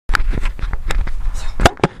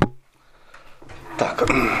Так,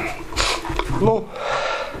 ну,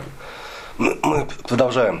 мы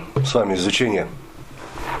продолжаем с вами изучение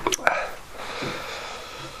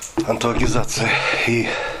онтологизации и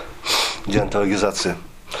деонтологизации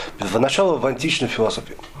первоначала в античной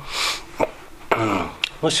философии.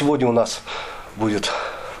 Но сегодня у нас будет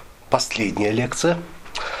последняя лекция,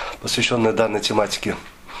 посвященная данной тематике.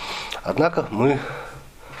 Однако мы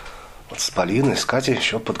вот с Полиной, с Катей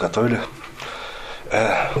еще подготовили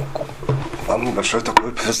вам небольшой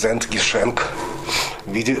такой презент Гешенк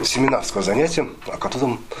в виде семинарского занятия, о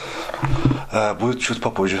котором будет чуть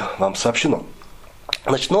попозже вам сообщено.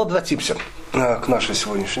 Значит, ну обратимся к нашей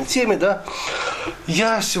сегодняшней теме, да.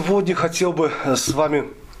 Я сегодня хотел бы с вами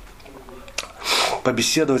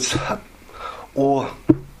побеседовать о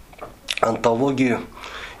онтологии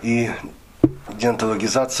и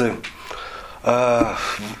деонтологизации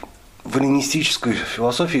в эллинистической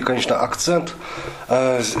философии. Конечно, акцент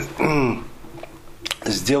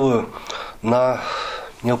сделаю на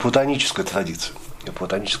неоплатонической традиции.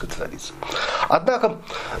 Однако,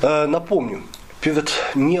 напомню, перед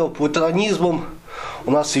неоплатонизмом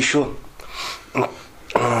у нас еще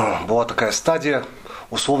была такая стадия,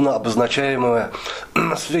 условно обозначаемая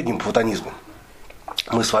средним платонизмом.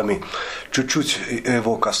 Мы с вами чуть-чуть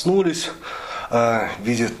его коснулись в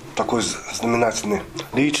виде такой знаменательной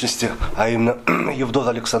личности, а именно Евдора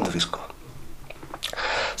Александрийского.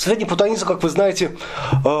 Средний платонизм, как вы знаете,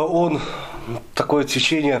 он такое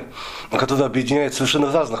течение, которое объединяет совершенно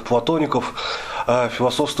разных платоников,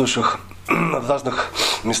 философствующих в разных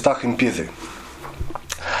местах империи.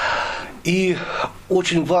 И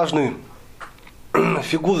очень важные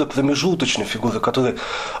фигуры, промежуточные фигуры, которые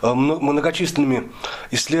многочисленными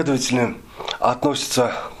исследователями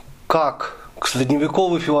относятся как к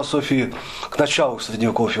средневековой философии, к началу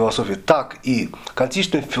средневековой философии, так и к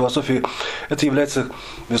античной философии, это является,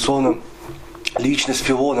 безусловно, личность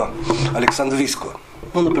Филона Александрийского.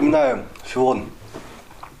 Ну, напоминаю, Филон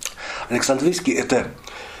Александрийский – это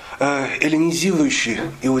эллинизирующий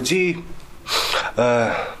иудей.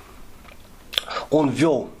 Он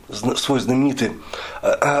ввел свой знаменитый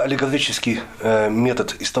аллегорический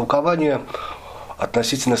метод истолкования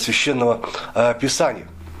относительно священного писания.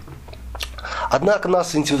 Однако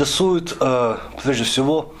нас интересует прежде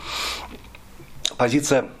всего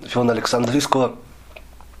позиция Филона Александрийского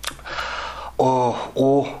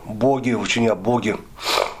о Боге, учение о Боге.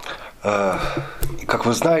 Как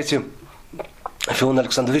вы знаете, Филон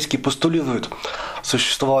Александрийский постулирует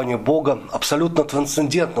существование Бога абсолютно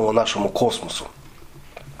трансцендентного нашему космосу.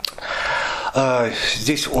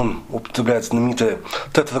 Здесь он употребляет знаменитое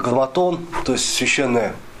тетраграмматон, то есть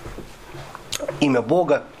священное имя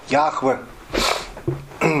Бога, Яхве,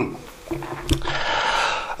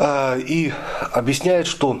 и объясняет,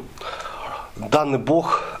 что данный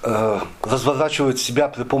Бог разворачивает себя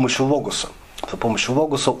при помощи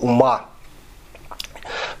логоса ума.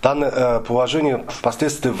 Данное положение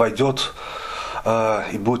впоследствии войдет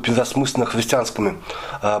и будет переосмыслено христианскими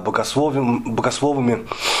богословами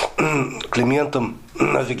Климентом,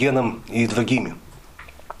 Оригеном и другими.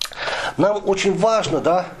 Нам очень важно,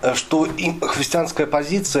 да, что христианская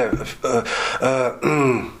позиция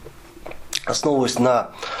основываясь на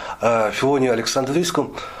Филоне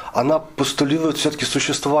Александрийском, она постулирует все-таки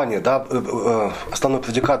существование, да, основной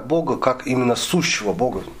предикат Бога как именно сущего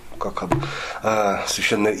Бога, как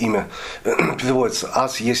священное имя переводится,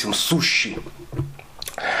 «Аз есим сущий».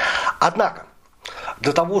 Однако,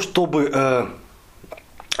 для того, чтобы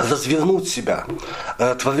развернуть себя,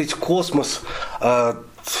 творить космос,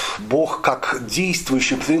 Бог как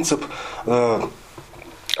действующий принцип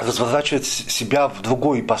разворачивает себя в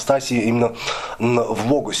другой ипостаси, именно в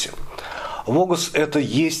логосе. Логос – это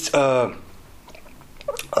есть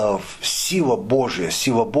сила Божия,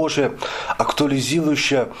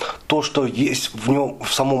 актуализирующая то, что есть в нем,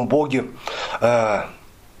 в самом Боге,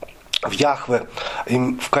 в Яхве,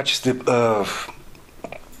 в качестве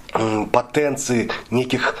потенции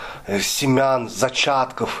неких семян,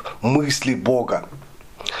 зачатков, мыслей Бога.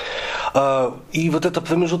 И вот эта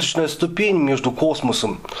промежуточная ступень между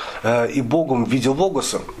космосом и Богом в виде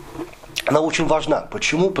логоса, она очень важна.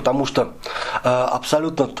 Почему? Потому что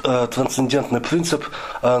абсолютно трансцендентный принцип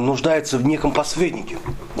нуждается в неком посреднике.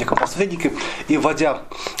 И вводя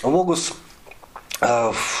логос,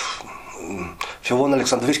 Филон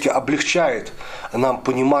Александрийский облегчает нам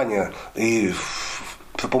понимание, и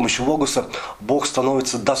при помощи логоса Бог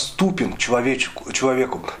становится доступен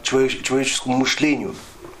человеческому мышлению.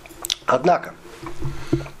 Однако,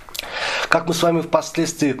 Как мы с вами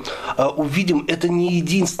впоследствии увидим, это не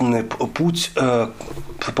единственный путь,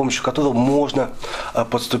 при помощи которого можно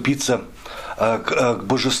подступиться к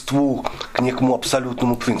божеству, к некому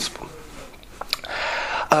абсолютному принципу.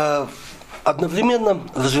 Одновременно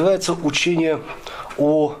развивается учение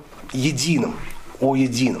о едином.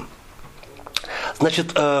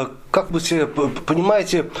 Значит, как вы все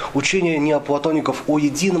понимаете, учение неоплатоников о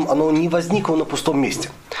едином, оно не возникло на пустом месте.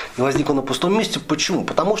 Почему?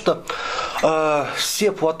 Потому что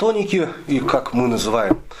все платоники, и как мы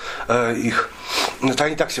называем их, это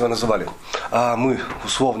они так себя называли, а мы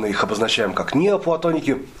условно их обозначаем как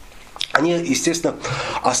неоплатоники, они, естественно,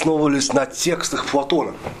 основывались на текстах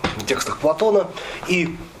Платона.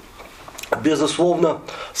 И, безусловно,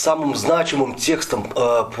 самым значимым текстом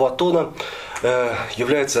Платона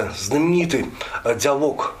является знаменитый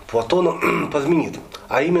диалог Платона Парменида,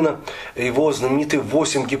 а именно его знаменитые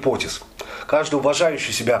 8 гипотез. Каждый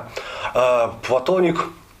уважающий себя платоник,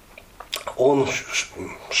 он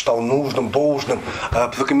считал нужным, должным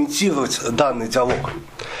прокомментировать данный диалог.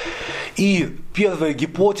 И первая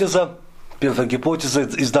гипотеза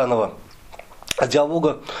из данного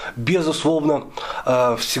диалога, безусловно,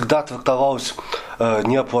 всегда трактовалась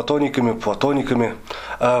неоплатониками, платониками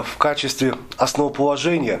в качестве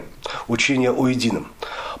основоположения учения о едином.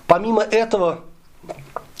 Помимо этого,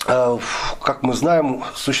 как мы знаем,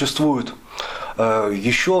 существуют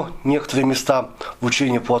еще некоторые места в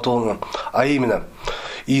учении Платона, а именно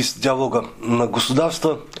из диалога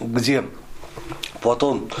 «Государство», где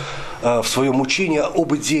Платон в своем учении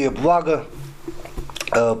об идее блага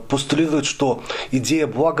постулирует, что идея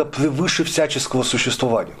блага превыше всяческого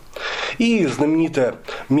существования. И знаменитое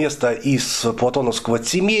место из платоновского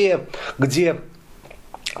 «Тимея», где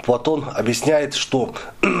Платон объясняет, что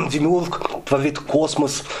демиург творит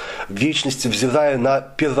космос в вечности, взирая на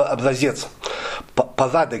первообразец,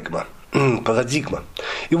 парадигма.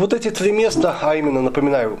 И вот эти 3 места, а именно,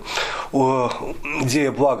 напоминаю,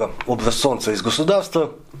 идея блага, образ солнца из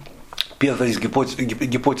государства, первая из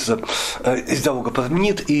гипотеза из диалога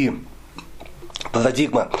Парменид и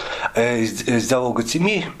парадигма из диалога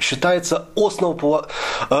Тимей считается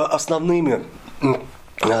основными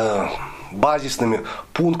базисными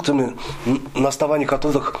пунктами, на основании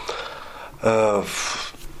которых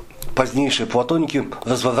позднейшие платоники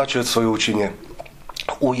разворачивают свое учение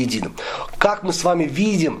о едином. Как мы с вами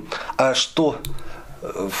видим, что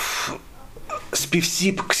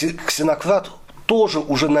Спевсип, Ксенократ тоже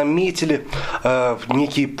уже наметили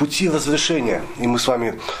некие пути разрешения. И мы с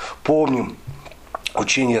вами помним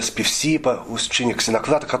учение Спевсипа, учение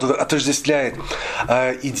Ксенократа, которое отождествляет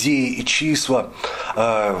идеи и числа,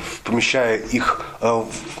 помещая их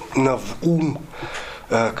в ум,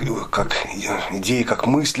 как идеи, как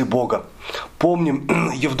мысли Бога.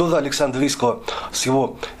 Помним Евдора Александрийского с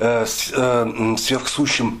его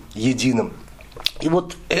сверхсущим единым. И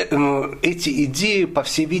вот эти идеи, по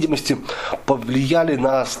всей видимости, повлияли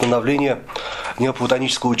на становление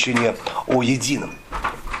неоплатонического учения о едином.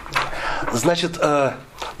 Значит,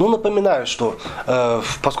 напоминаю, что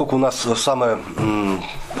поскольку у нас самое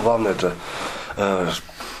главное это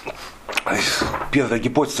первая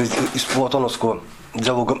гипотеза из платоновского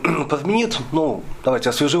диалога Парменид,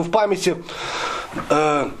 давайте освежим в памяти,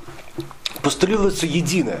 постулируется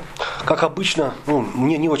единое. Как обычно,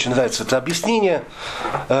 мне не очень нравится это объяснение.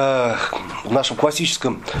 В нашем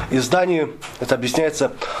классическом издании это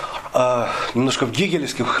объясняется немножко в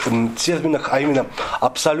гегелевских терминах, а именно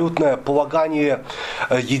абсолютное полагание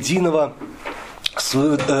единого с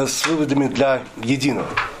выводами для единого.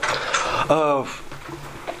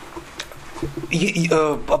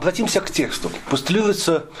 Обратимся к тексту.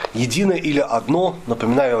 Постулируется единое или одно,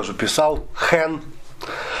 напоминаю, я уже писал, хэн,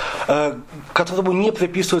 которому не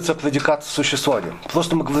приписывается предикат существования.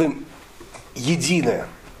 Просто мы говорим единое.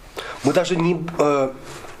 Мы даже не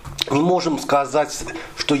можем сказать,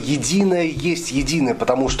 что единое есть единое,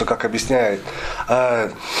 потому что, как объясняет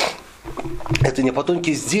это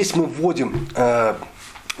неоплатоники, здесь мы вводим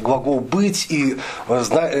глагол «быть», и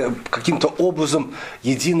каким-то образом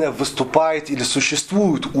единое выступает или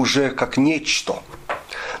существует уже как нечто.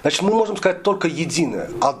 Значит, мы можем сказать только единое,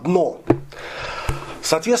 одно.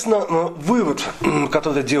 Соответственно, вывод,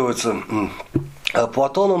 который делается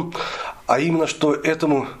Платоном, а именно, что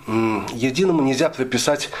этому единому нельзя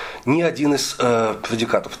приписать ни один из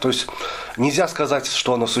предикатов. То есть нельзя сказать,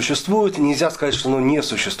 что оно существует, нельзя сказать, что оно не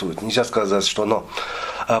существует, нельзя сказать, что оно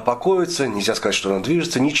покоится, нельзя сказать, что оно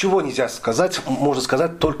движется, ничего нельзя сказать, можно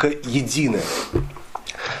сказать только единое.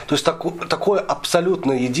 То есть такое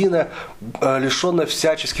абсолютно единое, лишенное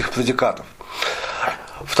всяческих предикатов.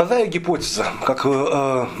 Вторая гипотеза, как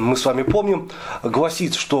мы с вами помним,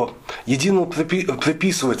 гласит, что единому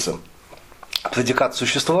приписывается предикат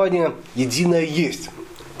существования, единое есть.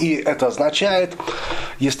 И это означает,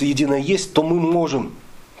 если единое есть, то мы можем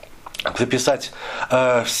приписать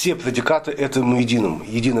все предикаты этому единому.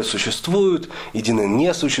 Единое существует, единое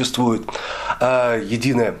не существует,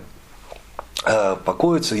 единое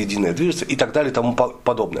покоится, единое движется и так далее и тому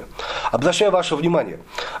подобное. Обращаю ваше внимание,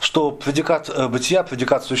 что предикат бытия,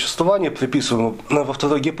 предикат существования, приписываемый во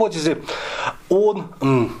второй гипотезе, он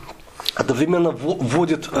одновременно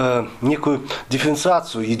вводит некую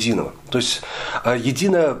дифференциацию единого. То есть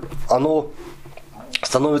единое, оно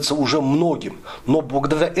становится уже многим, но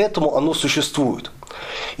благодаря этому оно существует.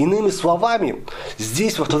 Иными словами,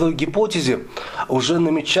 здесь во второй гипотезе уже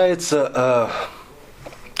намечается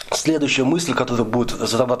следующая мысль, которая будет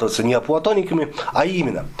зарабатываться неоплатониками, а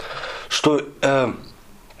именно, что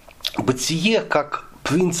бытие как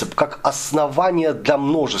принцип, как основание для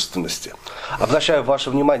множественности. Обращаю ваше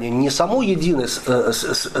внимание, не само единое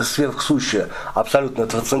сверхсущее, абсолютно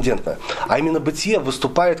трансцендентное, а именно бытие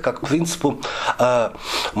выступает как принципу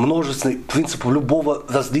множественный, принципу любого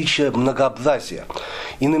различия, многообразия.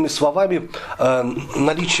 Иными словами,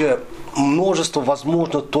 наличие множества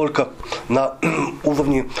возможно только на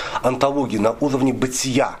уровне онтологии, на уровне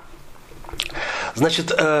бытия.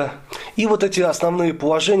 Значит, и вот эти основные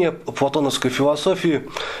положения платоновской философии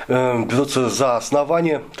берутся за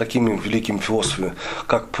основание такими великими философами,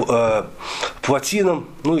 как Платином,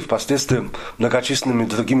 ну и впоследствии многочисленными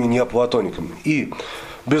другими неоплатониками. И,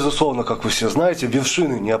 безусловно, как вы все знаете,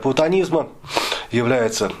 вершиной неоплатонизма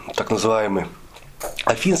является так называемый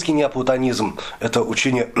афинский неоплатонизм. Это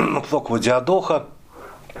учение Прокла Диадоха.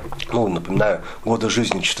 Ну, напоминаю, годы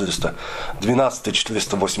жизни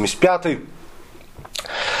 412-485.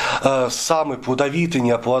 Самый плодовитый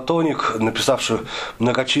неоплатоник, написавший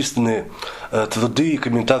многочисленные труды и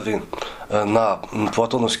комментарии на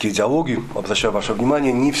платоновские идеологии. Обращаю ваше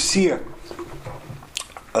внимание, не все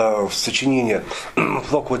сочинения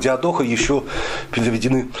Прокла Диадоха еще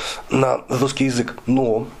переведены на русский язык.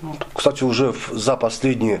 Но, кстати, уже за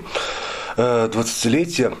последние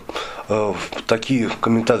 20-летия такие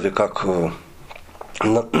комментарии, как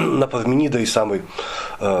на Парменида и самый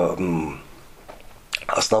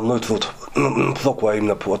основной труд Прокла, а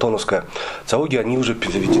именно Платоновская теология, они уже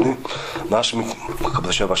переведены нашими, как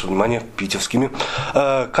обращаю ваше внимание, питерскими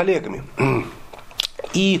коллегами.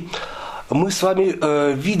 И мы с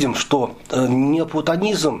вами видим, что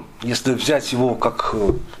неоплатонизм, если взять его как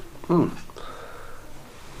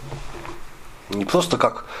не просто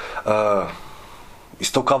как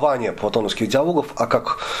истолкование платоновских диалогов, а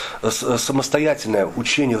как самостоятельное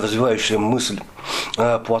учение, развивающее мысль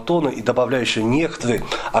Платона и добавляющее некоторые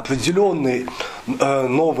определенные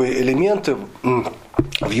новые элементы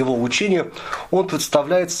в его учение, он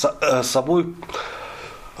представляет собой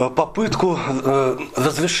попытку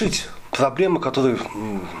разрешить проблемы, которые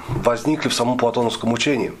возникли в самом платоновском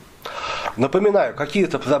учении. Напоминаю, какие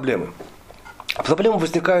это проблемы. Проблема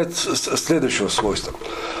возникает следующего свойства.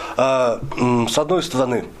 С одной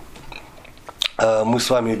стороны, мы с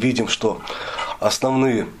вами видим, что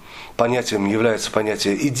основным понятием является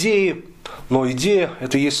понятие идеи, но идея –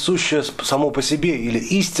 это есть сущее само по себе или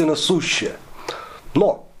истинно сущее.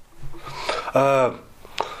 Но,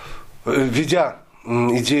 введя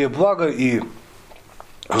идею блага и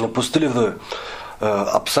постулируя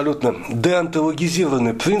абсолютно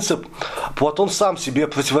деонтологизированный принцип, Платон сам себе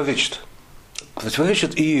противоречит,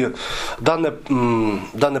 и данное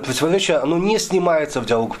противоречие, оно не снимается в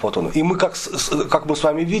диалогах Платона. И мы, как мы с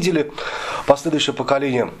вами видели, последующее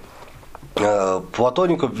поколение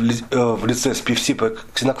платоников в лице Спевсипа и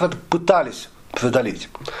Ксенократа пытались преодолеть.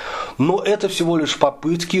 Но это всего лишь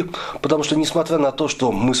попытки, потому что, несмотря на то,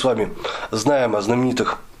 что мы с вами знаем о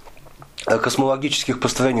знаменитых космологических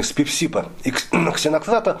построениях Спевсипа и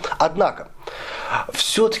Ксенократа, однако,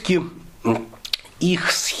 все-таки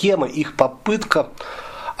их схема, их попытка,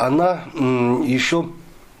 она еще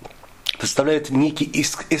представляет некий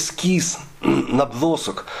эскиз,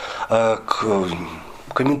 набросок к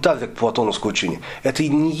комментарию к платоновскому учению. Это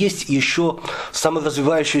не есть еще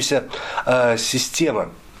саморазвивающаяся система.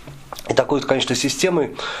 И такой, конечно,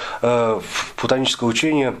 системой платоническое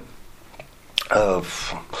учение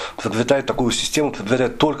приобретает такую систему,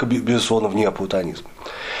 приобретает только, безусловно, в неоплатонизме.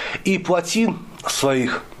 И Платин в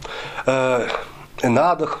своих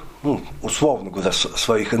энадах, условно говоря,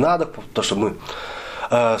 своих энадах, потому что мы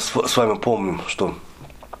с вами помним, что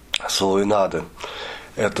слово энады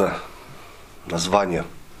 – это название,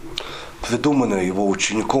 придуманное его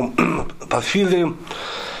учеником Порфирием,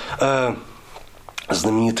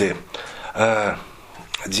 знаменитые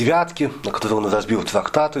девятки, на которые он разбил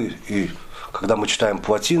трактаты, и когда мы читаем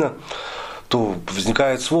Платина, то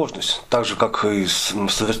возникает сложность, так же, как и с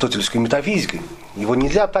аристотельской метафизикой. Его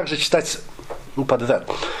нельзя также читать подряд.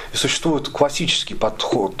 И существует классический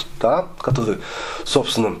подход, да, который,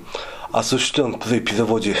 собственно, осуществлен при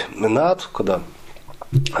переводе Менад, когда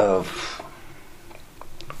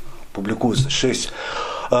публикуется 6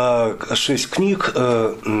 книг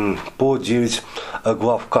по 9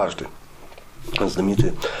 глав каждой,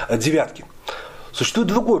 знаменитые девятки. Существует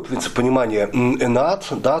другой принцип понимания Энад,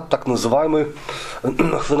 да, так называемый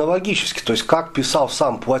хронологический, то есть как писал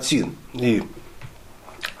сам Платин. И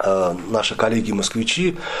наши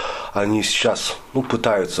коллеги-москвичи, они сейчас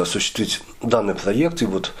пытаются осуществить данный проект. И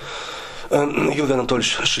вот Юрий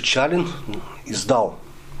Анатольевич Шичалин издал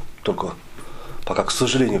только пока, к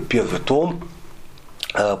сожалению, первый том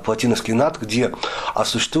Платиновский Энад, где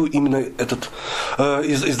осуществил именно этот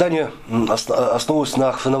издание основывалось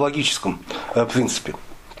на хронологическом принципе.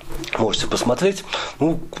 Можете посмотреть.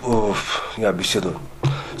 Я беседую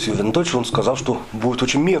с Юрием Анатольевичем, он сказал, что будет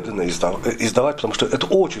очень медленно издавать, потому что это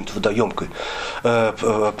очень трудоемкий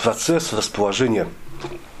процесс расположения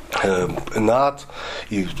Энад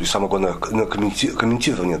и самое главное,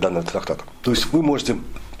 комментирование данного трактата. То есть вы можете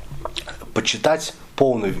почитать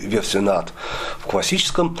полную версию Энад в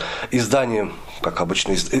классическом издании, как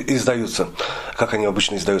обычно издаются, как они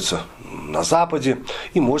обычно издаются на Западе,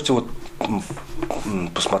 и можете вот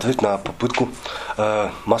посмотреть на попытку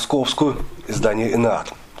московскую издание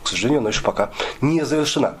Энад. К сожалению, она еще пока не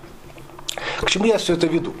завершена. К чему я все это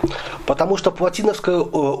веду? Потому что платиновское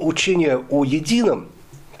учение о едином,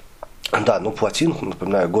 да, Платин,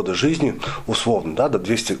 напоминаю, годы жизни, условно, да, до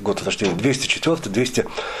 200, год рождения, 204-270.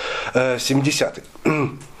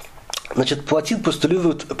 Значит, Платин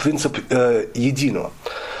постулирует принцип единого.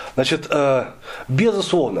 Значит,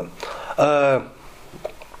 безусловно,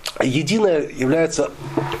 единое является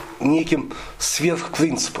неким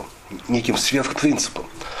сверхпринципом.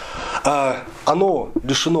 Оно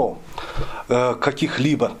лишено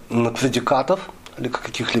каких-либо предикатов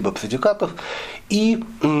и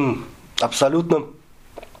абсолютно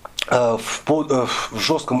в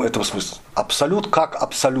жестком этом смысле. Абсолют как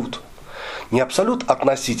абсолют. Не абсолют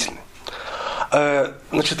относительный.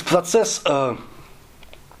 Значит, процесс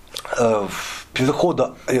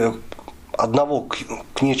перехода одного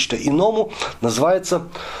к нечто иному называется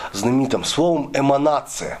знаменитым словом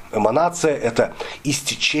эманация. Эманация – это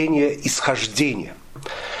истечение, исхождение.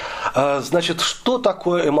 Значит, что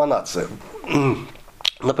такое эманация?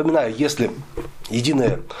 Напоминаю, если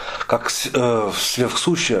единое, как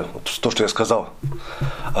сверхсущее, то, что я сказал,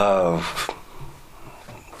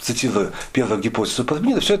 цитируя первую гипотезу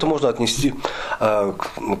Парменида, все это можно отнести к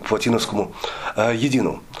платиновскому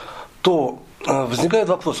единому. То возникает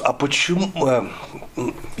вопрос, а почему,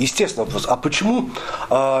 естественно вопрос, а почему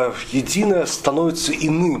единое становится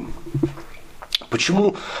иным?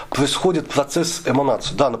 Почему происходит процесс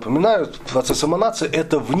эманации? Да, напоминаю, процесс эманации –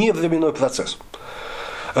 это вневременной процесс.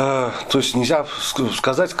 То есть нельзя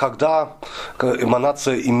сказать, когда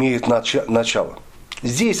эманация имеет начало.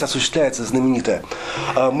 Здесь осуществляется знаменитая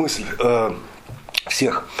мысль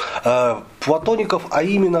всех платоников, а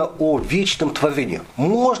именно о вечном творении.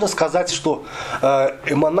 Можно сказать, что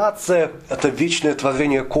эманация – это вечное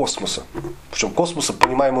творение космоса. Причем космоса,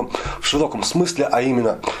 понимаемым в широком смысле, а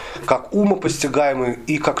именно как умопостигаемый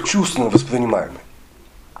и как чувственно воспринимаемый.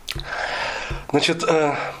 Значит,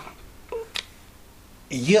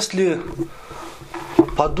 если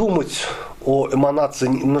подумать о эманации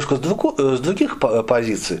немножко с других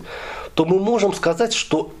позиций, то мы можем сказать,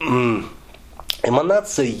 что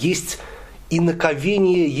эманация есть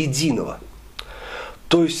инаковение единого.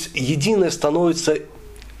 То есть единое становится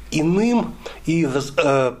иным и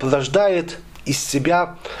порождает из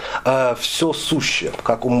себя все сущее,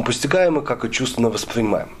 как умопостигаемое, как и чувственно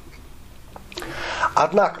воспринимаемое.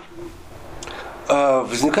 Однако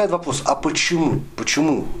возникает вопрос, а почему?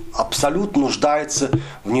 Почему абсолют нуждается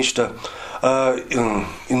в нечто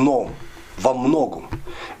ином, во многом?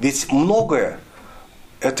 Ведь многое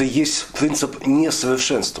 – это есть принцип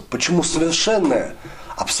несовершенства. Почему совершенное,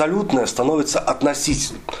 абсолютное становится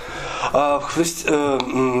относительным? В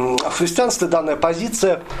христианстве данная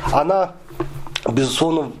позиция, она,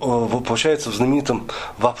 безусловно, воплощается в знаменитом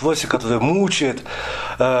вопросе, который мучает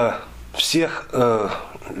всех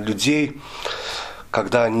людей,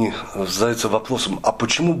 когда они задаются вопросом, а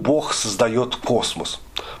почему Бог создает космос?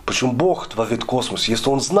 Почему Бог творит космос, если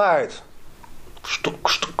Он знает,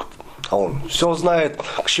 а Он все знает,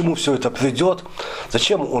 к чему все это придет,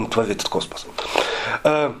 зачем Он творит этот космос?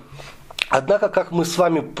 Однако, как мы с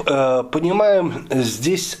вами понимаем,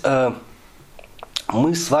 здесь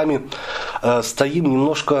мы с вами стоим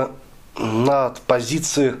немножко на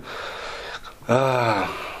позиции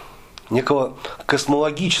некого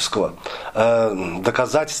космологического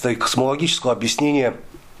доказательства и космологического объяснения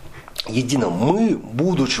единого. Мы,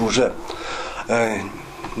 будучи уже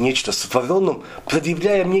нечто сотворенным,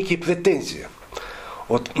 предъявляем некие претензии.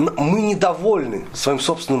 Вот мы недовольны своим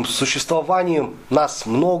собственным существованием, нас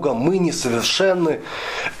много, мы несовершенны,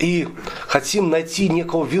 и хотим найти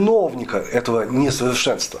некого виновника этого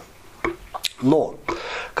несовершенства. Но,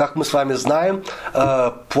 как мы с вами знаем,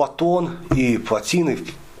 Платон и Платин, и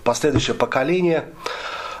последующее поколение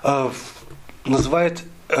называет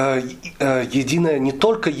единое не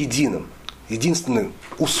только единым, единственным,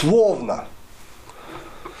 условно,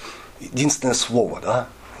 единственное слово, да?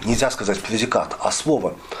 Нельзя сказать предикат, а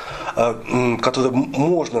слово, которое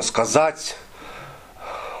можно сказать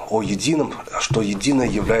о едином, что единое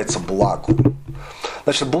является благом.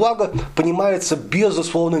 Значит, благо понимается,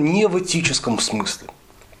 безусловно, не в этическом смысле.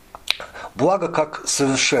 Благо как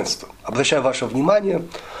совершенство. Обращаю ваше внимание,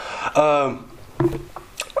 это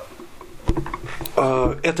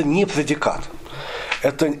не предикат.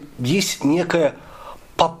 Это есть некая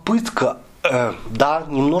попытка, да,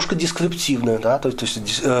 немножко дескриптивная, да, то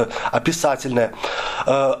есть описательная,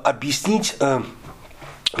 объяснить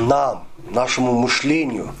нам, нашему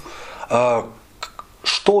мышлению,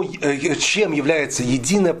 чем является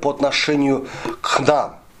единое по отношению к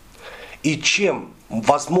нам и чем,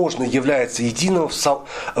 возможно, является единым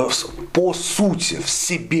по сути, в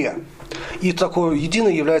себе. И такое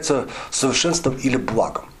единое является совершенством или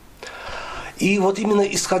благом. И вот именно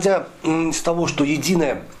исходя из того, что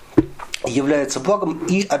единое является благом,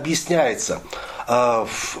 и объясняется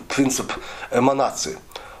принцип эманации.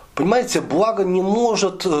 Понимаете, благо не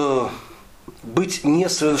может быть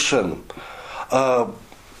несовершенным.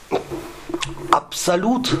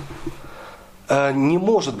 Абсолют не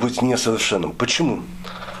может быть несовершенным. Почему?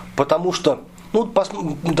 Потому что,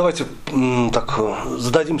 давайте так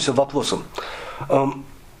зададимся вопросом.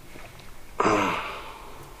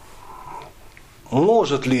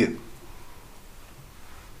 Может ли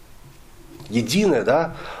единое,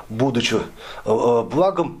 да, будучи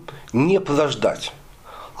благом, не порождать?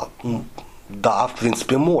 Да, в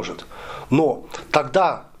принципе, может. Но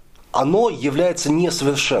тогда оно является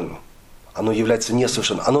несовершенным. Оно является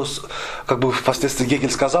несовершенным. Оно, как бы впоследствии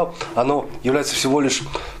Гегель сказал, оно является всего лишь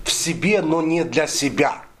в себе, но не для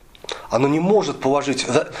себя. Оно не может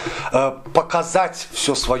показать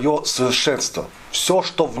все свое совершенство, все,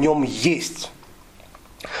 что в нем есть.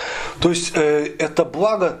 То есть это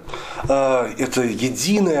благо, это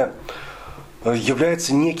единое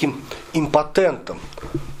является неким импотентом,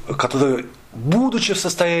 который, будучи в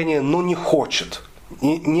состоянии, но не хочет.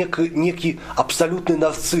 Некий абсолютный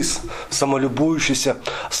нарцисс, самолюбующийся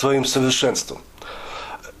своим совершенством.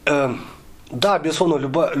 Да, безусловно,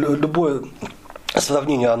 любое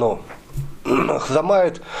сравнение, оно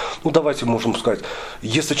хромает. Давайте можем сказать,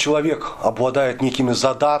 если человек обладает некими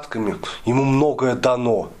задатками, ему многое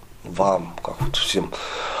дано, вам, как вот всем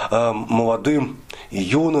молодым и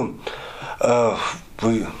юным,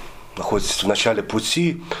 вы находитесь в начале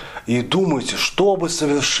пути и думаете, что бы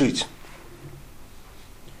совершить.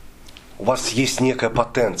 У вас есть некая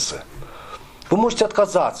потенция. Вы можете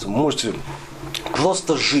отказаться, вы можете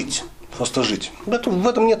просто жить. Просто жить. В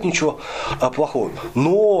этом нет ничего плохого.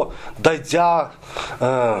 Но дойдя,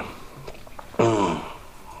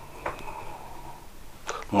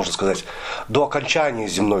 можно сказать, до окончания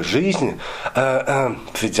земной жизни,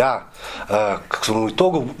 придя к своему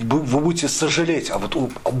итогу, вы будете сожалеть об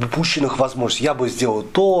упущенных возможностях. Я бы сделал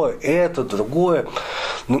то, это, другое.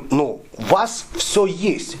 Но у вас все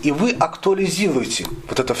есть, и вы актуализируете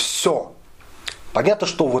вот это все. Понятно,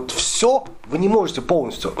 что вот все вы не можете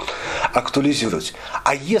полностью актуализировать.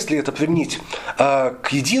 А если это применить к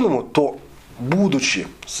единому, то, будучи,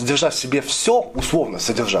 содержа в себе все, условно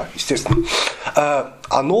содержа, естественно,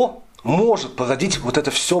 оно может породить вот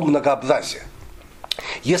это все многообразие.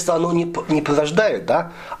 Если оно не порождает,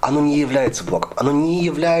 да, оно не является благом, оно не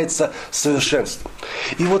является совершенством.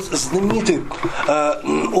 И вот знаменитый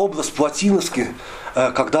образ платиновский,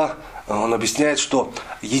 когда он объясняет, что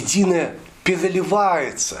единое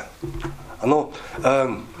переливается, оно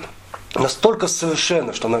настолько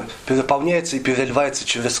совершенно, что оно переполняется и переливается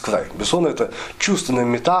через край. Безусловно, это чувственная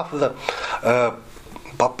метафора,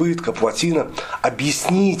 попытка Платина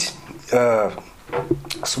объяснить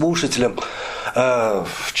слушателям,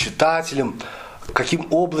 читателям, каким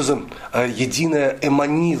образом единое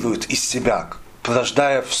эманирует из себя,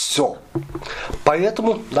 порождая все.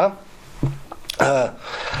 Поэтому, да,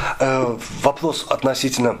 вопрос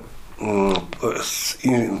относительно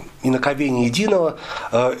инаковения единого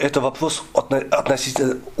 – это вопрос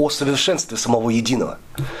относительно о совершенстве самого единого.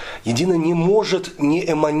 Единое не может не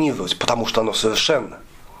эманировать, потому что оно совершенно.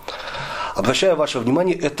 Обращаю ваше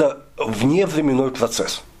внимание, это вневременной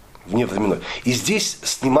процесс. Вневременной. И здесь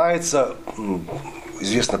снимается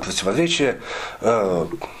известное противоречие,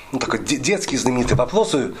 такой детские знаменитые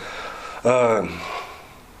вопросы,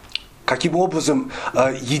 каким образом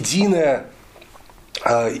единое,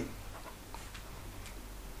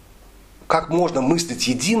 как можно мыслить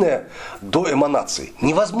единое до эманации?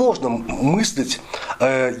 Невозможно мыслить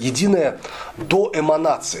единое до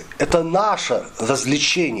эманации. Это наше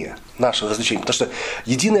развлечение, потому что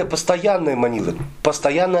единое постоянно эманирует,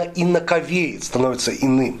 постоянно инаковеет, становится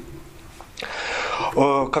иным.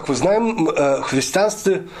 Как мы знаем, в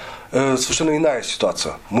христианстве совершенно иная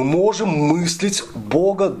ситуация. Мы можем мыслить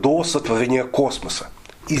Бога до сотворения космоса.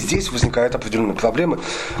 И здесь возникают определенные проблемы,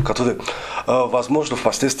 которые, возможно,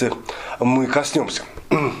 впоследствии мы коснемся.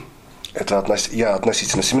 Это я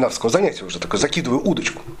относительно семинарского занятия уже такой закидываю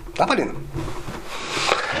удочку. Да, Полина?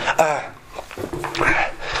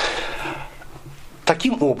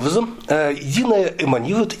 Таким образом, единое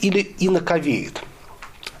эманирует или инаковеет.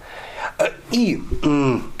 И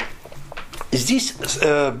здесь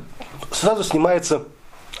сразу снимается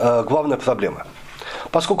главная проблема.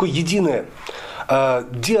 Поскольку единое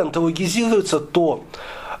деонтологизируется, то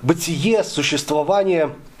бытие,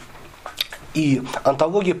 существование и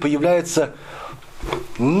онтология появляется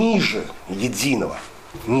ниже единого.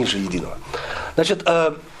 Значит,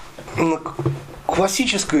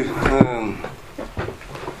 классической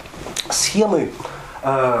схемой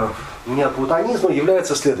неоплатонизма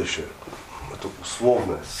является следующее. Это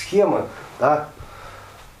условная схема, да?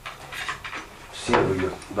 Все вы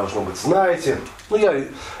ее, должно быть, знаете. Но я,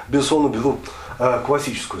 безусловно, беру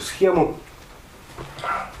классическую схему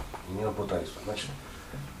неоплатонизма. Значит,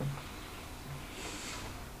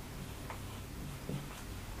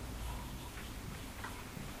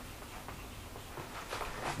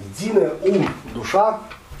 единое ум, душа,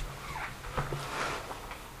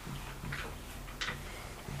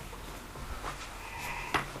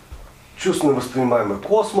 чувственно воспринимаемый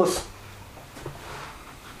космос,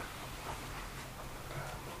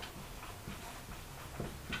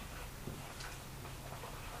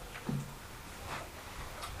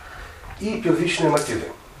 и первичная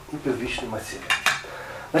материя.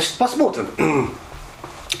 Значит, посмотрим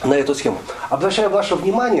на эту схему. Обращаю ваше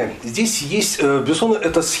внимание, здесь есть, безусловно,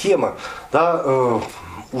 эта схема, да,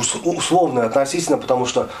 условная относительно, потому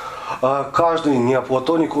что каждый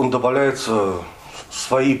неоплатоник, он добавляет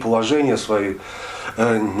свои положения, свои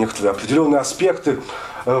некоторые определенные аспекты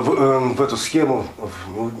в эту схему,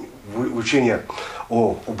 в учение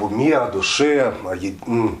об уме, о душе,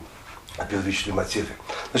 о первичной материи.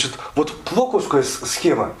 Значит, вот плоковская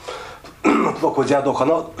схема, плоковый диадох,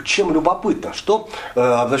 она чем любопытна? Что,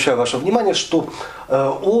 обращаю ваше внимание, что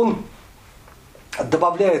он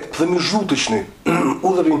добавляет промежуточный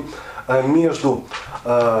уровень между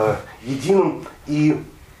единым и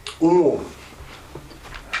умом,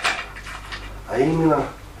 а именно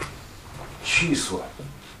числа.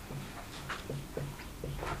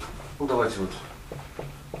 Ну, давайте вот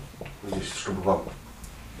здесь, чтобы вам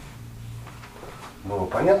было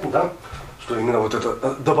понятно, да, что именно вот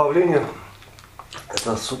это добавление,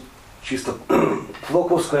 это чисто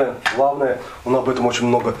плоковское, главное, он об этом очень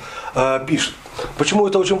много пишет. Почему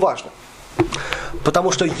это очень важно?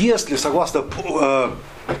 Потому что если, согласно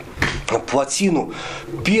Платину,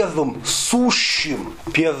 первым сущим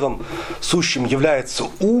является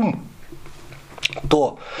ум,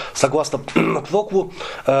 то, согласно Плокову,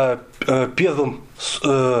 первым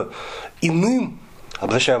иным,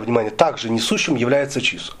 обращаю внимание, также несущим является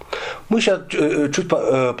число. Мы сейчас чуть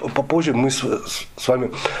попозже мы с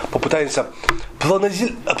вами попытаемся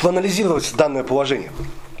проанализировать данное положение.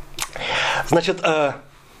 Значит,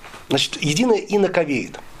 единое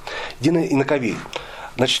инаковеет.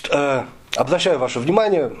 Значит, обращаю ваше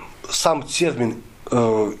внимание, сам термин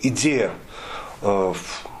идея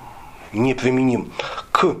не применим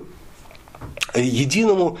к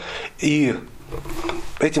единому, и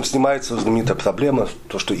этим снимается знаменитая проблема,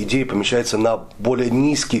 то, что идея помещается на более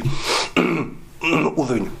низкий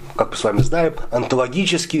уровень, как мы с вами знаем,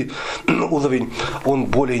 онтологический уровень, он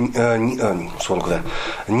более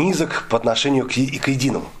низок по отношению к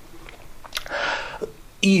единому.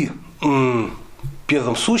 И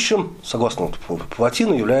первым сущим, согласно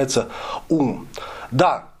Платину, является ум.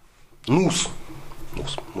 Да, нус,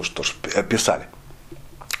 мы же тоже писали.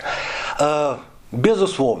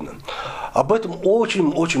 Безусловно. Об этом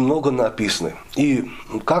очень-очень много написано. И,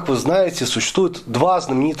 как вы знаете, существует два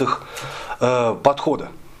знаменитых подхода.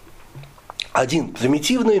 Один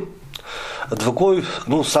примитивный, другой,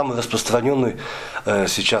 самый распространенный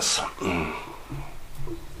сейчас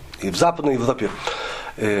и в Западной Европе,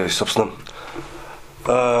 собственно,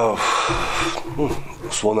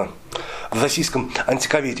 условно, в российском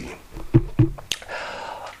антиковедении.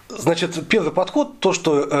 Значит, первый подход, то,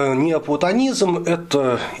 что неоплатонизм,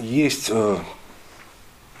 это есть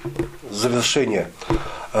завершение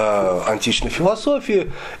античной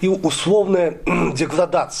философии и условная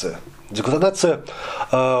деградация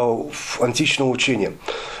античного учения.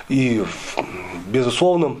 И,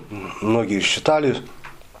 безусловно, многие считали,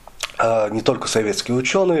 не только советские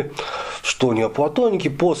ученые, что неоплатоники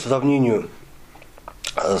по сравнению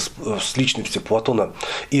с личностью Платона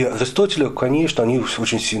и Аристотеля, конечно, они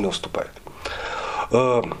очень сильно уступают.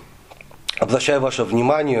 Обращаю ваше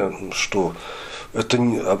внимание, что это,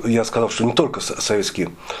 я сказал, что не только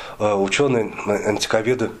советские ученые,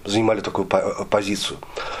 антиковеды занимали такую позицию.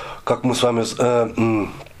 Как мы с вами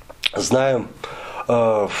знаем,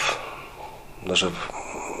 даже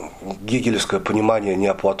гегелевское понимание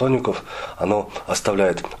неоплатоников, оно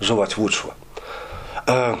оставляет желать лучшего.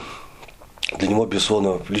 Для него,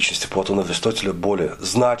 безусловно, в личности Платона и Аристотеля более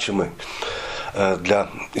значимы для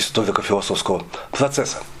историко-философского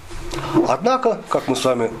процесса. Однако, как мы с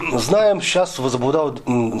вами знаем, сейчас возобладала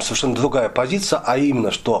совершенно другая позиция, а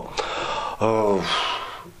именно, что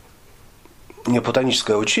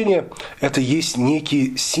неоплатоническое учение – это есть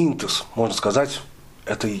некий синтез, можно сказать,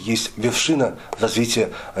 это есть вершина развития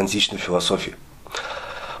античной философии.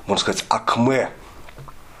 Можно сказать, акме.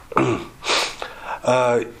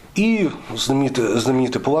 И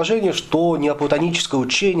знаменитое положение, что неоплатоническое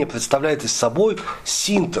учение представляет из собой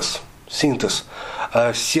синтез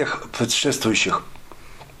всех предшествующих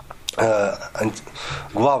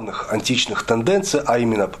главных античных тенденций, а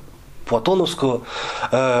именно платоновского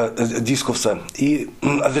дискурса и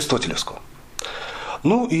аристотелевского.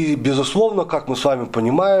 И, безусловно, как мы с вами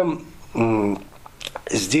понимаем,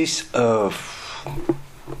 здесь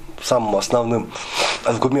самым основным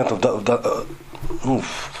аргументом в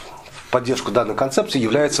поддержку данной концепции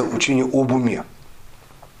является учение об уме.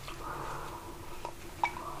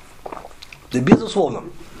 И, безусловно,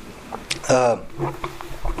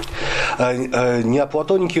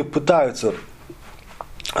 неоплатоники пытаются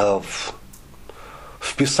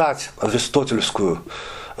вписать аристотельскую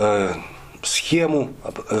схему,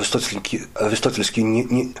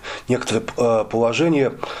 аристотельские некоторые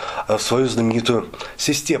положения в свою знаменитую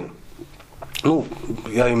систему.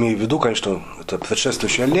 Я имею в виду, конечно, это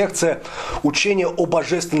предшествующая лекция, учение о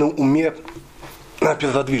божественном уме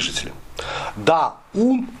перводвижителя. Да,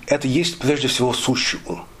 ум – это есть прежде всего сущий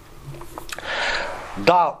ум.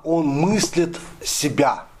 Да, он мыслит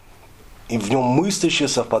себя, и в нем мыслящее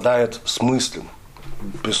совпадает с мыслью.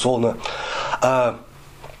 Безусловно,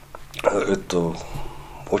 это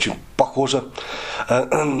очень похоже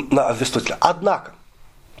на Аристотеля. Однако,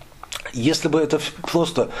 если бы это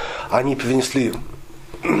просто они перенесли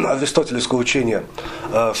аристотелевское учение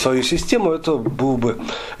в свою систему, это был бы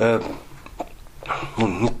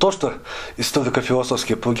не то что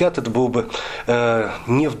историко-философский плагиат, это был бы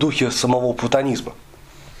не в духе самого платонизма.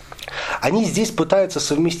 Они здесь пытаются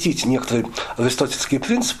совместить некоторые аристотельские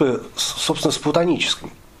принципы, собственно, с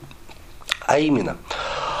платоническими. А именно,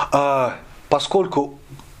 поскольку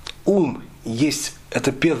ум есть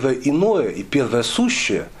это первое иное и первое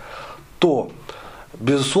сущее, то,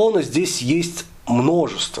 безусловно, здесь есть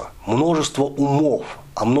множество умов.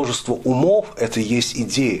 А множество умов – это и есть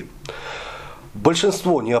идеи.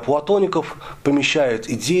 Большинство неоплатоников помещают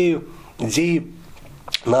идеи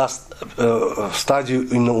на стадию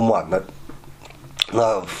именно ума,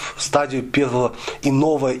 на стадию первого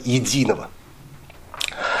иного единого.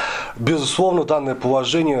 Безусловно, данное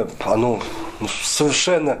положение, оно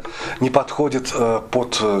совершенно не подходит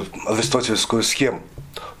под аристотельскую схему.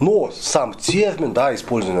 Но сам термин,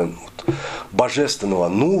 использование божественного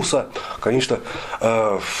нуса, конечно,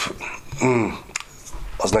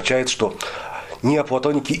 означает, что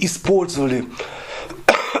неоплатоники использовали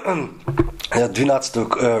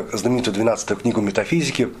знаменитую 12-ю книгу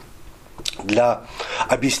метафизики для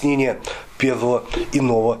объяснения первого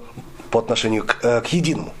иного по отношению к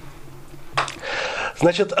единому.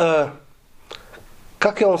 Значит,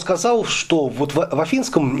 как я вам сказал, что вот в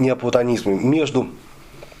афинском неоплатонизме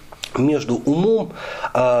между умом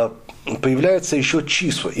появляется еще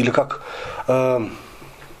чувство, или как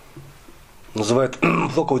называют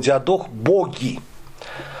Прокл-Диадох, боги.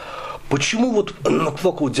 Почему вот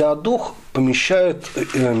Прокл-Диадох помещает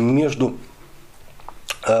между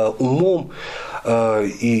умом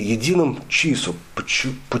и единым числом.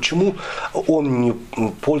 Почему он не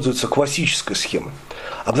пользуется классической схемой?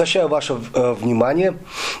 Обращаю ваше внимание,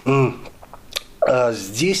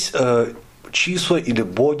 здесь числа или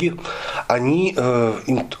боги, они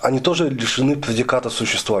тоже лишены предиката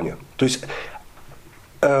существования. То есть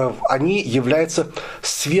они являются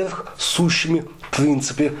сверхсущими в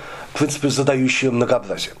принципе задающие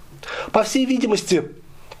многообразие. По всей видимости,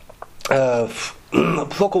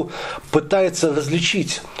 Прокл пытается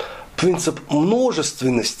различить принцип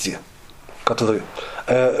множественности,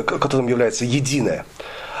 которым является единое,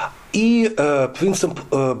 и принцип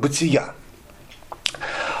бытия.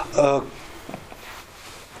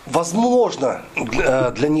 Возможно,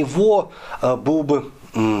 для него было бы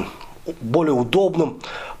более удобным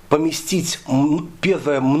поместить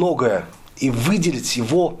первое многое и выделить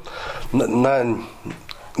его на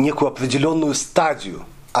некую определенную стадию,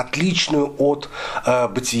 отличную от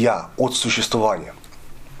бытия, от существования.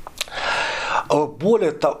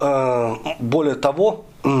 Более того,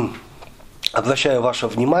 обращаю ваше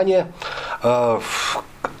внимание,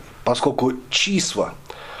 поскольку числа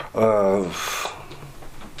у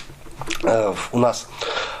нас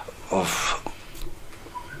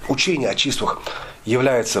учение о числах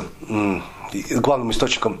является, главным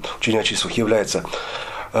источником учения о числах является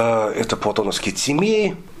это платоновские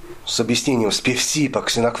тимеи с объяснением с Певсипа,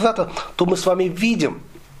 Ксенократа, то мы с вами видим,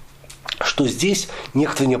 что здесь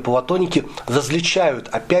некоторые неоплатоники различают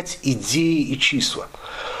опять идеи и числа.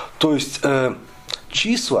 То есть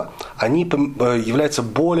числа, они являются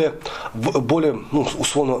более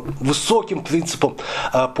условно высоким принципом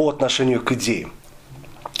по отношению к идеям.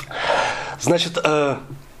 Значит,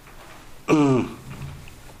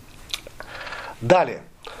 далее.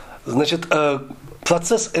 Значит,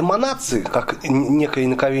 процесс эманации, как некое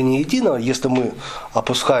инаковение единого, если мы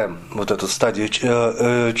опускаем вот эту стадию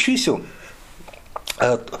чисел,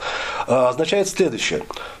 означает следующее,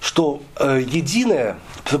 что единое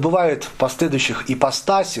пребывает в последующих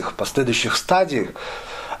ипостасях, последующих стадиях,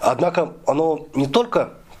 однако оно не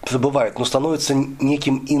только пребывает, но становится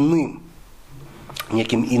неким иным.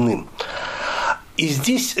 И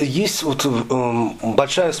здесь есть вот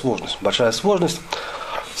большая сложность.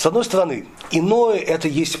 С одной стороны, иное это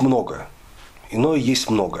есть многое. В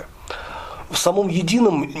самом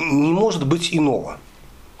едином не может быть иного.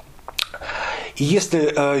 И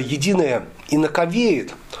если единое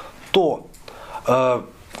инаковеет, то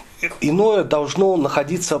иное должно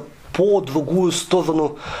находиться по другую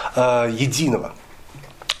сторону единого.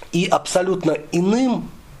 И абсолютно иным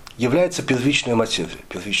является первичная материя.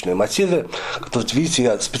 Первичная материя, которую, видите,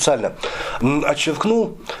 я специально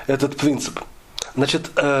отчеркнул этот принцип.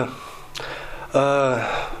 Значит,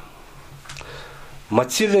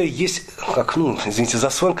 материя есть, извините за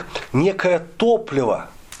сленг, некое топливо,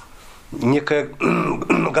 некая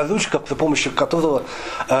горючка, при помощи которого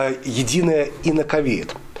единое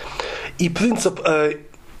инаковеет. И принцип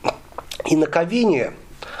инаковения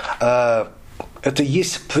это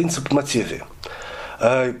есть принцип материи.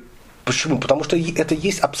 Почему? Потому что это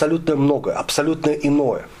есть абсолютное многое, абсолютное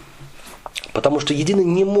иное. Потому что единое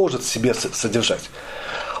не может в себе содержать.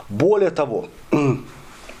 Более того,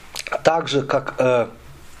 так же как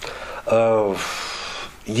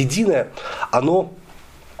единое, оно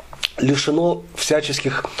лишено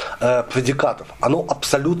всяческих предикатов. Оно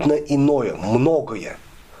абсолютно иное, многое.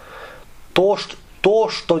 То,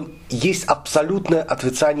 что есть абсолютное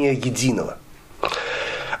отрицание единого.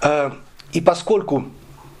 И поскольку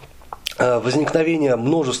возникновение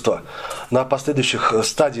множества на последующих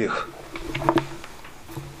стадиях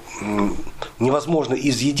невозможно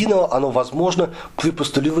из единого, оно возможно при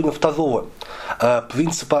постулировании второго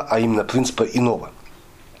принципа, а именно принципа иного.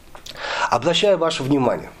 Обращаю ваше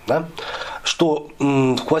внимание, что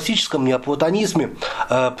в классическом неоплатонизме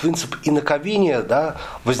принцип инаковения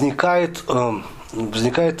возникает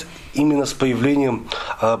именно с появлением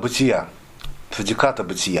бытия, предиката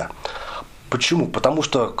бытия. Почему? Потому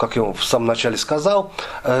что, как я в самом начале сказал,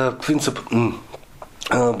 принцип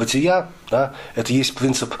бытия это есть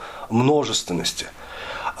принцип множественности.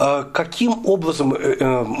 Каким образом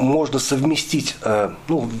можно совместить,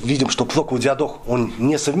 видим, что Прокл Диадох, он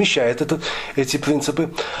не совмещает эти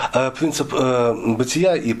принципы, принцип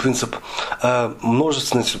бытия и принцип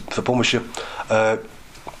множественности при помощи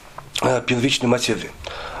первичной материи.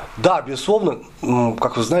 Да, безусловно,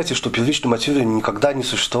 как вы знаете, что первичная материя никогда не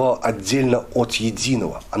существовала отдельно от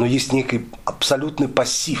единого. Оно есть некий абсолютный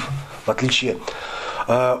пассив, в отличие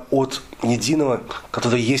от единого,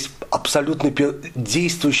 который есть абсолютно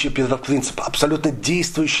действующий первопринцип, абсолютно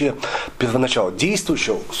действующее первоначало.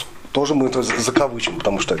 Действующее тоже мы это закавычим,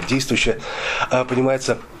 потому что действующее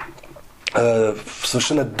понимается в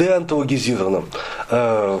совершенно деонтологизированном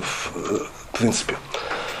принципе,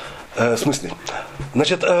 смысле.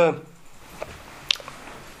 Значит,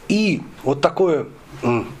 и вот такое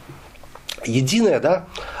единое, да,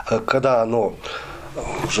 когда оно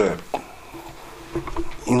уже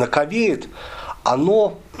инаковеет,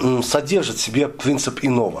 оно содержит в себе принцип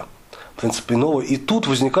иного. Принцип иного. И тут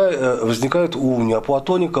возникает у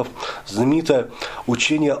неоплатоников знаменитое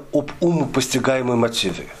учение об умопостигаемой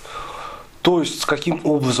материи. То есть, каким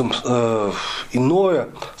образом иное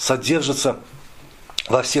содержится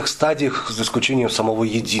во всех стадиях, за исключением самого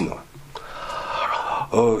единого.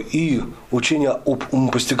 И учение об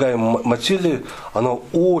умопостигаемой материи, оно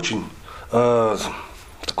очень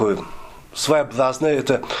такое своеобразное.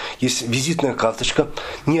 Это есть визитная карточка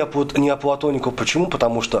неоплатоников. Почему?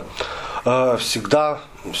 Потому что всегда,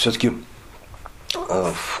 все-таки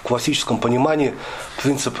в классическом понимании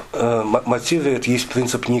принцип материи – это есть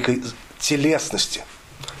принцип некой телесности.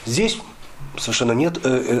 Здесь совершенно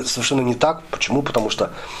не так. Почему? Потому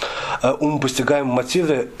что умопостигаемая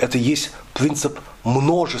материя – это есть принцип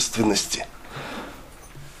множественности.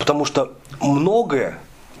 Потому что многое,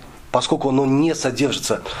 поскольку оно не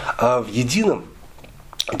содержится в едином,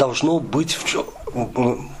 должно быть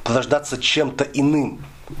порождаться чем-то иным.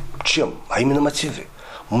 Чем? А именно материей.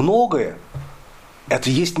 Многое –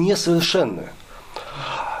 это есть несовершенное.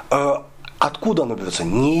 Откуда оно берется?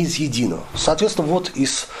 Не из единого. Соответственно, вот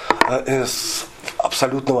из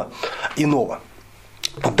абсолютного иного.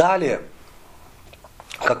 Далее,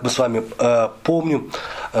 как мы с вами помним,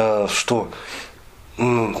 что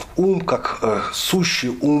ум, как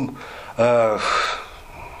сущий ум,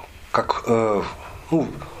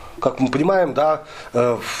 как мы понимаем, да,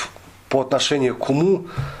 по отношению к уму,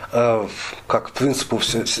 как к принципу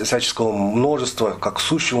всяческого множества, как к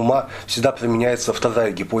сущему ума, всегда применяется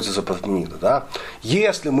вторая гипотеза Парменида. Да?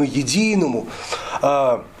 Если мы единому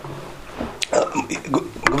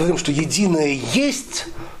говорим, что единое есть,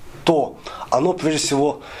 то оно прежде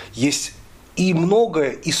всего есть и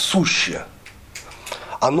многое, и сущее.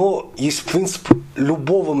 Оно есть принцип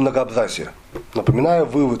любого многообразия. Напоминаю,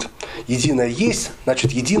 вывод. Единое есть,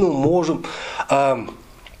 значит, единому можем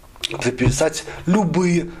приписать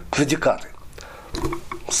любые предикаты.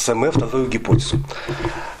 СМ вторую гипотезу.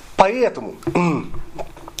 Поэтому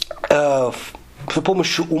при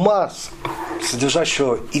помощи ума,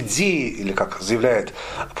 содержащего идеи, или как заявляет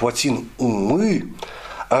Платин, умы,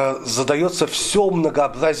 задается все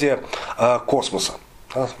многообразие космоса.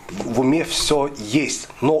 В уме все есть,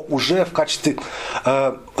 но уже в качестве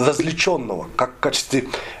различенного, как в качестве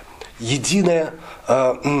единое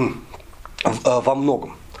во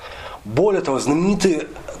многом. Более того, знаменитые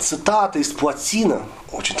цитаты из Платина,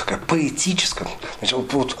 очень такая поэтическая.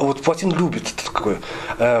 Значит, вот Платин любит такое,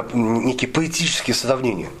 некие поэтические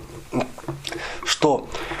сравнения, что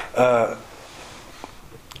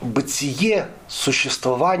бытие,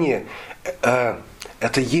 существование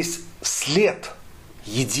это есть след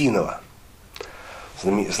единого.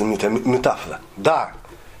 Знаменитая метафора. Да,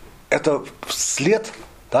 это след,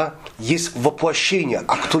 да, есть воплощение,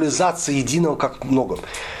 актуализация единого как многом.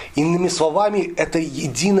 Иными словами, это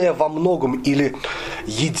единое во многом или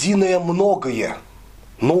единое многое,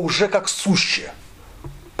 но уже как сущее.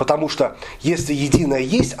 Потому что если единое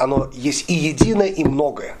есть, оно есть и единое, и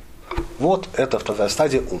многое. Вот это вторая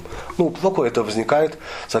стадия ум. Только это возникает,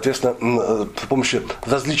 соответственно, при помощи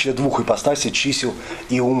различия двух ипостасей, чисел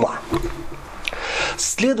и ума.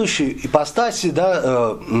 Следующие ипостаси,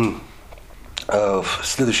 да, в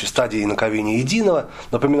следующей стадии инаковения единого,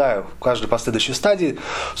 напоминаю, в каждой последующей стадии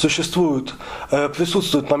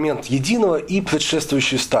присутствует момент единого и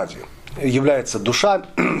предшествующей стадии. Является душа,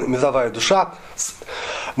 мировая душа.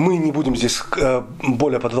 Мы не будем здесь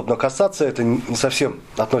более подробно касаться, это не совсем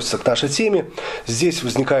относится к нашей теме. Здесь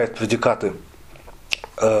возникают предикаты,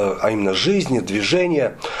 а именно жизни,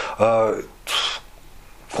 движения.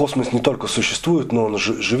 Космос не только существует, но он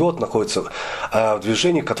живет, находится в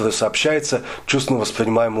движении, которое сообщается чувственно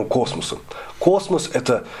воспринимаемому космосу. Космос –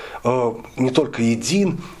 это не только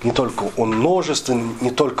един, не только он множественный,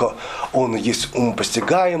 не только он есть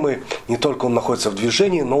умопостигаемый, не только он находится в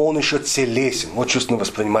движении, но он еще телесен. Вот чувственно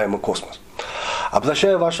воспринимаемый космос.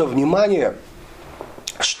 Обращаю ваше внимание,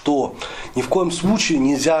 что ни в коем случае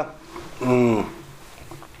нельзя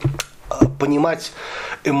понимать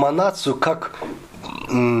эманацию как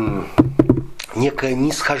некое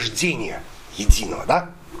нисхождение единого, да?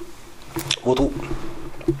 Вот у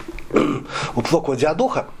Прокла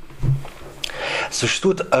Диадоха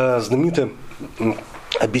существует знаменитое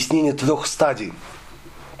объяснение трех стадий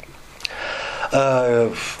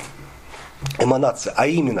эманация, а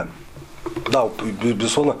именно, да,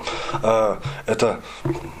 безусловно, это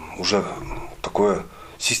уже такое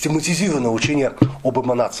систематизированное учение об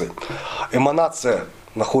эманации. Эманация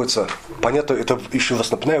находится, понятно, это еще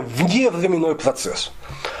раз напоминаю, вневременной процесс.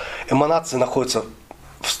 Эманация находится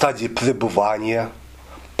в стадии пребывания,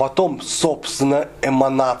 потом, собственно,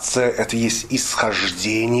 эманация, это есть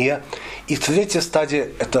исхождение, и третья стадия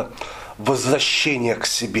 – это возвращение к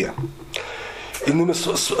себе. Иными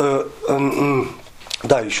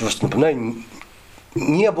да, еще раз напоминаю,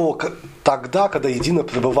 не было тогда, когда едино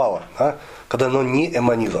пребывало, да? Когда оно не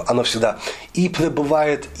эманировало, оно всегда и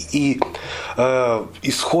пребывает, и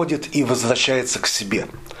исходит, и возвращается к себе.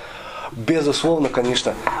 Безусловно,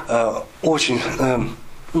 конечно, очень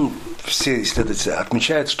все исследователи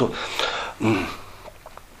отмечают, что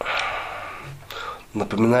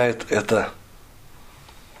напоминает это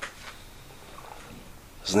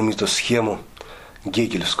знаменитую схему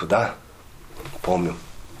гегелевскую, да, помним.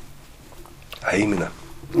 А именно,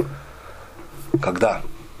 когда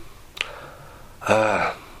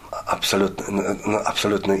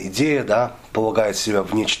абсолютная идея, да, полагает себя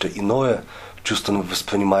в нечто иное, в чувственно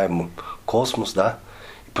воспринимаемый космос, да,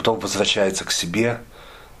 и потом возвращается к себе,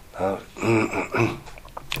 да,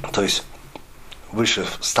 то есть выше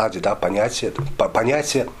стадии, да, понятие,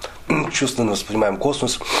 чувственно воспринимаемый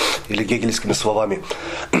космос, или гегельскими словами,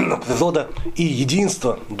 природа и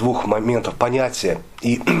единство двух моментов, понятия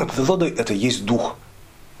и природы, это есть дух.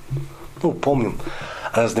 Ну, помним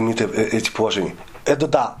знаменитые эти положения. Это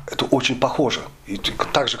да, это очень похоже. И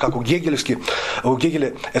так же, как у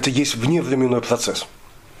Гегеля это есть вневременной процесс.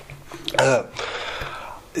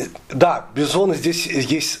 Да, безусловно, здесь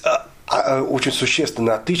есть очень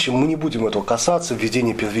существенное отличие. Мы не будем этого касаться,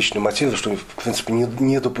 введение первичной материи, что, в принципе,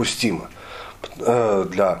 недопустимо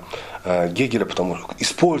для Гегеля, потому что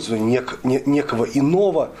использование некого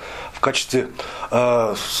иного в качестве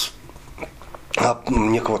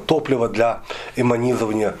некого топлива для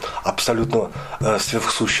эманирования абсолютного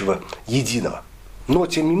сверхсущего единого. Но,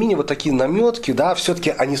 тем не менее, вот такие наметки, да,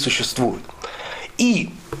 все-таки они существуют. И,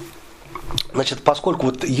 значит, поскольку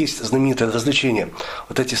вот есть знаменитое развлечение,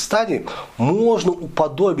 вот эти стадии можно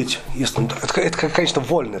уподобить, если, это конечно,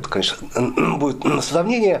 вольно, это, конечно, будет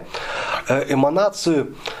сравнение,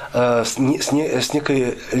 эманацию с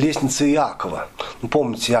некой лестницей Иакова. Ну,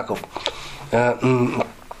 помните, Иаков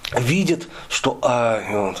видит, что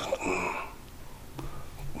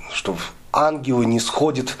ангелы не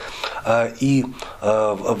сходят и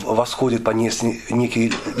восходят по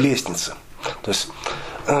некой лестнице. То есть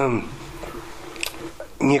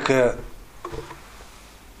некое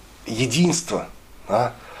единство,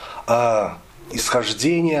 да,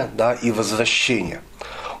 исхождение, да, и возвращение.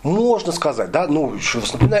 Можно сказать, да, ну, еще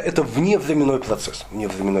раз напоминаю, это вневременной процесс.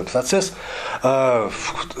 Вневременной процесс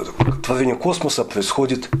творения космоса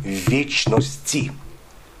происходит в вечности.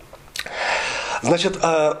 Значит,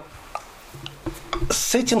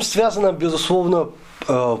 с этим связана, безусловно,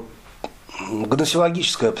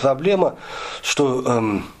 гносеологическая проблема,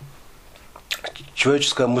 что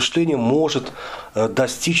человеческое мышление может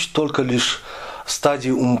достичь только лишь стадии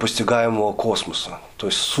умопостигаемого космоса, то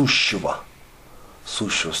есть сущего,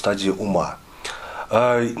 стадии ума.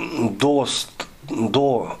 До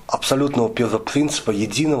абсолютного первопринципа,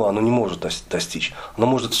 единого, оно не может достичь. Оно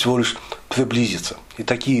может всего лишь приблизиться. И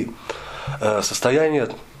такие состояния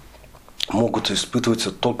могут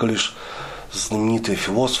испытываться только лишь знаменитые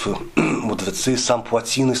философы, мудрецы. Сам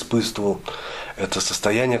Платин испытывал это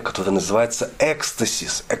состояние, которое называется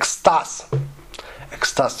экстасис, экстаз.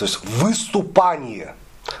 Экстаз, то есть выступание.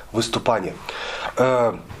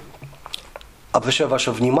 Обращаю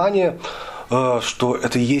ваше внимание, что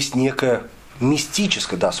это есть некое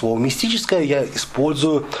мистическое, да, слово мистическое я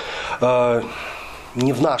использую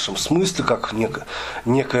не в нашем смысле, как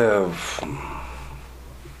некое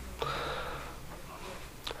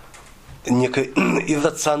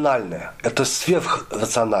иррациональное, это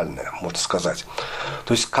сверхрациональное, можно сказать.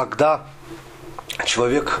 То есть, когда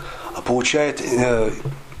человек получает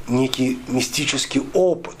некий мистический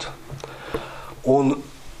опыт, он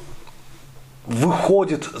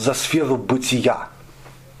выходит за сферу бытия,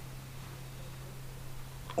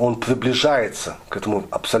 он приближается к этому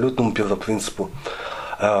абсолютному первопринципу,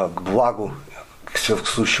 к благу, к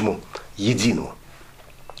сверхсущему единому.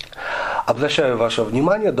 Обращаю ваше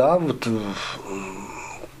внимание, да, вот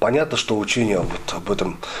понятно, что учение вот об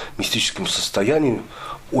этом мистическом состоянии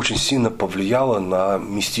очень сильно повлияло на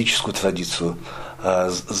мистическую традицию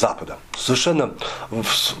Запада. Совершенно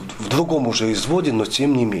в другом уже изводе, но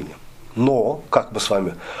тем не менее. Но, как мы с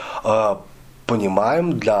вами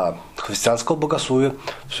понимаем, для христианского богословия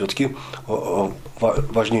все-таки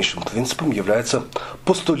важнейшим принципом является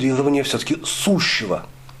постулирование все-таки сущего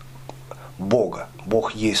Бога.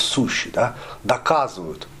 Бог есть сущий, да?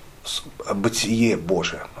 Доказывают бытие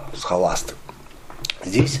Божие, схоласты.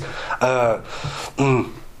 Здесь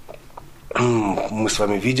мы с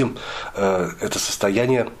вами видим, это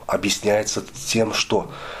состояние объясняется тем, что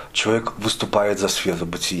человек выступает за сферу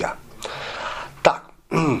бытия. Так,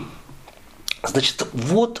 значит,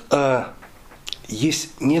 вот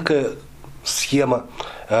есть некая схема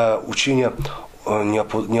учения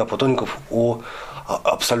неоплатоников о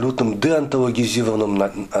абсолютном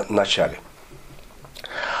деонтологизированном начале.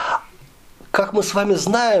 Как мы с вами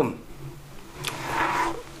знаем,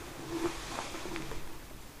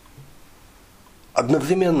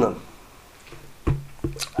 одновременно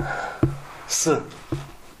с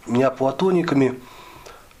неоплатониками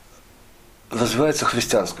развивается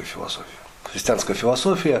христианская философия. Христианская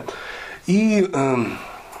философия и,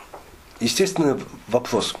 естественно,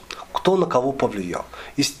 вопрос, кто на кого повлиял.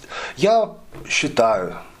 Я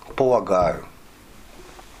считаю, полагаю,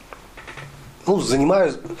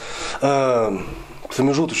 занимаю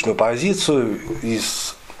промежуточную позицию и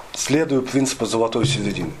следую принципу золотой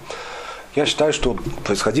середины. Я считаю, что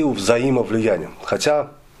происходило взаимовлияние.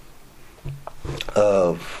 Хотя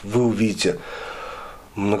вы увидите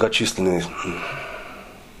многочисленные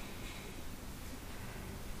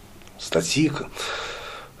статьи,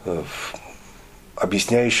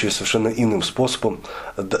 объясняющие совершенно иным способом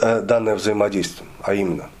данное взаимодействие. А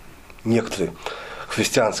именно, некоторые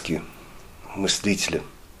христианские мыслители,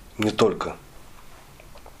 не только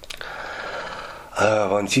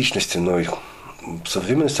в античности, но и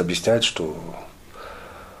современность объясняет, что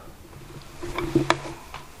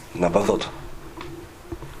наоборот,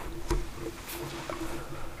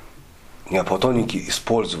 неоплатоники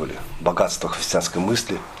использовали богатство христианской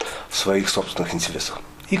мысли в своих собственных интересах.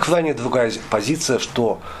 И крайне другая позиция,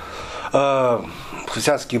 что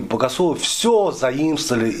христианские богословы все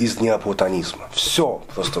заимствовали из неоплатонизма. Все,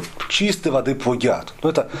 просто чистой воды плагиат.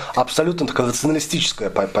 Это абсолютно такая рационалистическая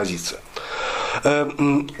позиция.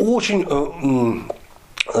 Очень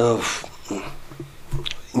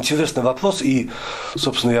интересный вопрос, и,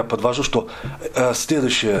 собственно, я подвожу, что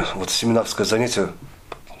следующее семинарское занятие,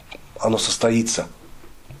 оно состоится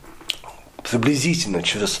приблизительно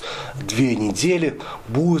через 2 недели,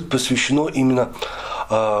 будет посвящено именно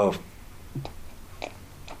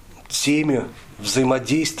теме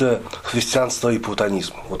взаимодействия христианства и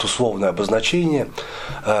платонизма. Условное обозначение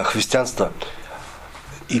христианства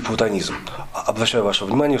и платонизм. Обращаю ваше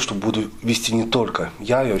внимание, что буду вести не только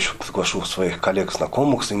я еще приглашу своих коллег,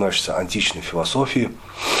 знакомых, занимающихся античной философией.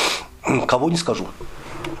 Кого не скажу.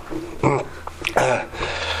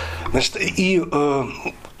 Значит, и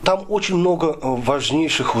там очень много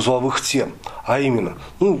важнейших узловых тем, а именно,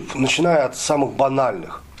 начиная от самых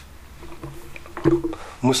банальных.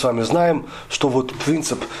 Мы с вами знаем, что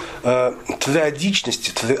принцип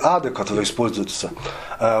триадичности, триады, который используется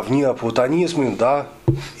в неоплатонизме, да,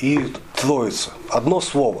 и троица. Одно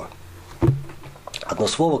слово,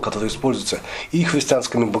 которое используется и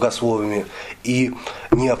христианскими богословами, и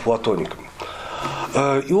неоплатониками.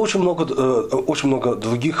 И очень много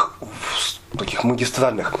других таких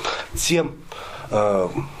магистральных тем,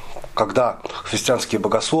 когда христианские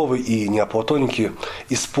богословы и неоплатоники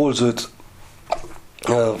используют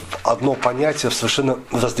одно понятие в совершенно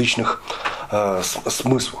различных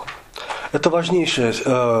смыслах. Это важнейшая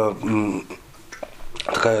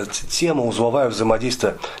такая тема, узловая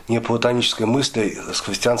взаимодействия неоплатонической мысли с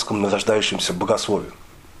христианским нарождающимся богословием.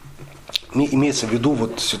 Имеется в виду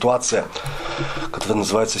ситуация, которая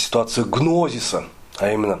называется ситуация гнозиса,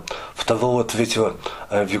 а именно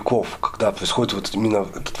 2-3 веков, когда происходит именно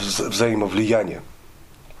это взаимовлияние.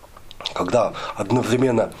 Когда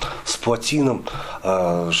одновременно с Платином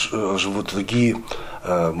живут другие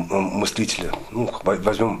мыслители.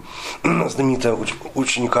 Возьмем знаменитого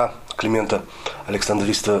ученика Климента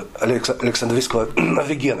Александрийского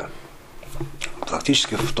Оригена.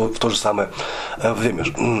 Практически в то же самое время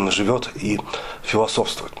живет и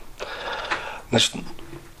философствует. Значит,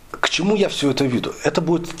 к чему я все это веду? Это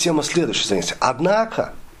будет тема следующего занятия.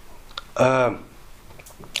 Однако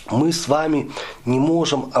мы с вами не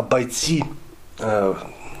можем обойти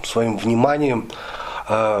своим вниманием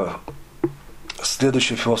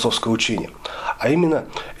следующее философское учение. А именно,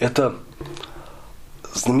 это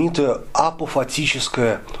знаменитое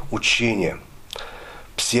апофатическое учение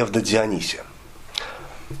Псевдо-Дионисия.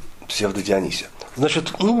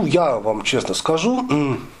 Значит, я вам честно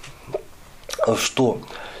скажу, что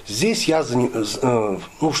здесь я,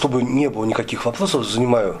 чтобы не было никаких вопросов,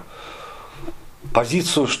 занимаю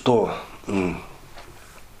позицию, что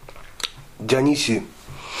Дионисий,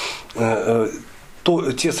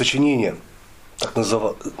 те сочинения,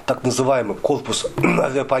 так называемый корпус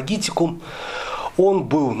Ареопагитикум, он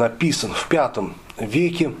был написан в V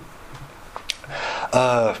веке,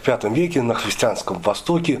 на христианском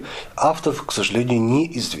Востоке. Автор, к сожалению,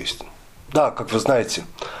 неизвестен. Да, как вы знаете,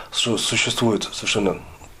 существует совершенно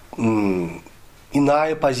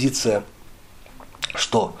иная позиция,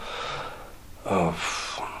 что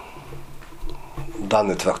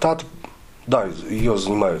данный трактат, да, ее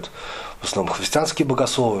занимают в основном христианские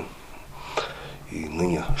богословы и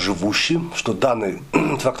ныне живущие, что данный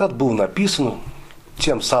трактат был написан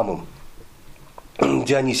тем самым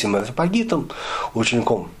Дионисием Ареопагитом,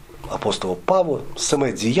 учеником апостола Павла,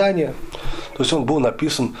 самое деяние. То есть он был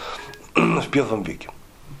написан в I веке.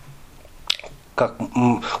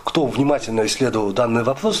 Кто внимательно исследовал данный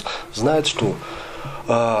вопрос, знает, что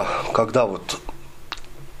когда вот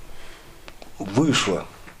вышло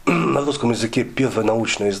на русском языке первое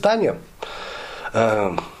научное издание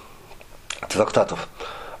трактатов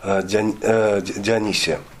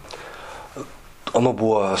Дионисия, оно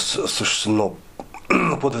было осуществлено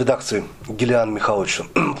под редакцией Гелиана Михайловича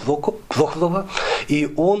Прохорова,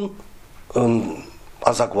 и он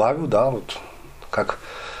озаглавил, да, вот, как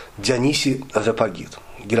Дионисий Ареопагит.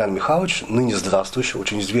 Гелиан Михайлович, ныне здравствующий,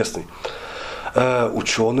 очень известный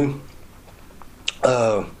ученый,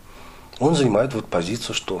 он занимает вот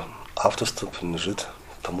позицию, что авторство принадлежит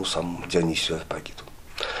тому самому Дионисию Ареопагиту.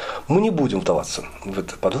 Мы не будем вдаваться в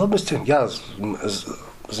эти подробности. Я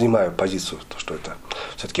занимаю позицию, что это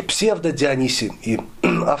все-таки псевдо-Дионисий, и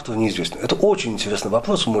автор неизвестен. Это очень интересный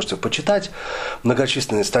вопрос, вы можете почитать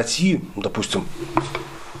многочисленные статьи, допустим.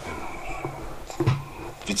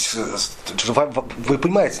 Ведь вы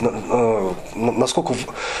понимаете, насколько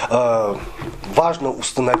важно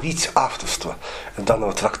установить авторство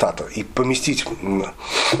данного трактата и поместить,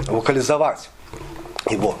 локализовать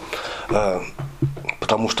его.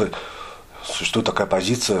 Потому что существует такая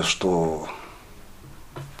позиция, что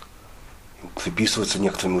приписывается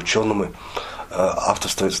некоторыми учеными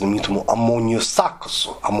авторство знаменитому Аммонию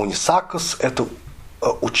Саккосу. Аммоний Саккос – это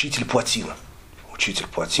учитель Платина. Учитель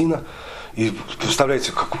Платина. И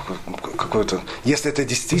представляете, какое-то, если это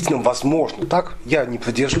действительно возможно, так, я не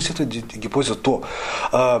придерживаюсь этой гипотезы, то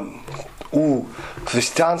у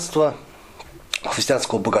христианского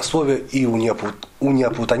богословия и у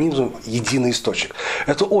неоплатонизма единый источник.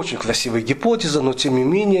 Это очень красивая гипотеза, но тем не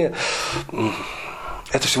менее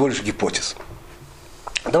это всего лишь гипотеза.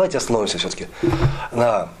 Давайте остановимся все-таки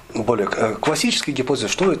на более классической гипотезе,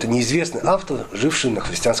 что это неизвестный автор, живший на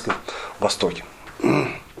христианском Востоке.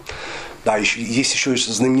 Да, есть еще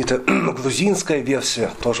знаменитая грузинская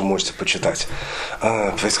версия, тоже можете почитать.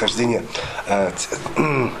 Происхождение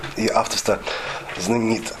и авторство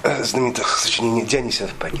знаменитых сочинений Дионисия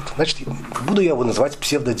Ареопагита. Значит, буду я его называть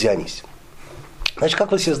псевдо-Дионисий. Значит,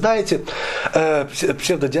 как вы все знаете,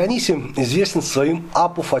 псевдо-Дионисий известен своим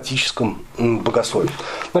апофатическим богословием.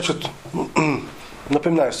 Значит,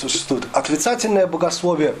 напоминаю, существует отрицательное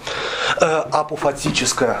богословие,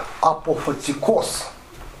 апофатическое, апофатикос.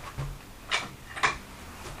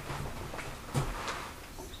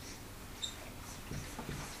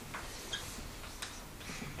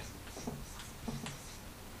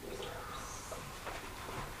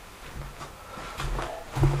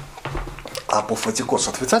 Апофатикос,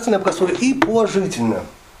 отрицательное богословие, и положительное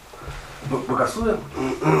богословие,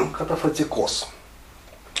 катафатикос.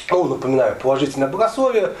 Ну, напоминаю, положительное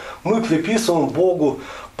богословие, мы приписываем Богу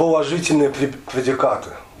положительные предикаты.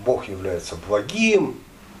 Бог является благим,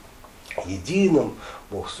 единым,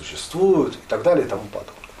 Бог существует и так далее и тому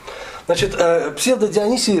подобное. Значит,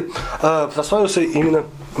 псевдо-Дионисий прославился именно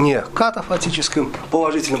не катафатическим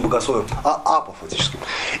положительным богословием, а апофатическим.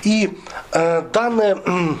 И данное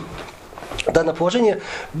положение,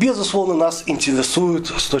 безусловно, нас интересует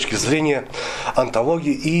с точки зрения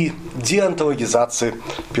онтологии и деонтологизации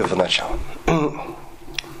первоначала.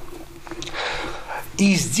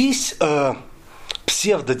 И здесь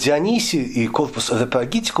псевдо-Дионисий и корпус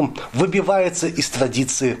Ареопагитикум выбивается из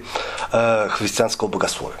традиции христианского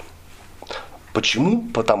богословия. Почему?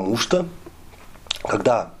 Потому что,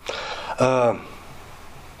 когда я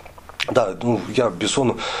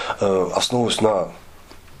безусловно основываюсь на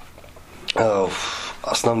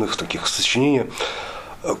основных таких сочинениях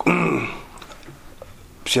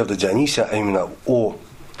псевдо-Дионисия, а именно о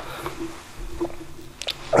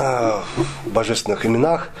божественных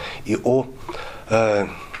именах и о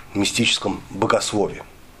мистическом богословии.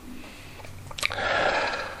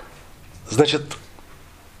 Значит,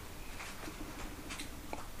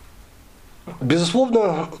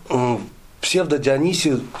 безусловно,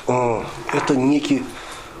 Псевдо-Дионисий это некий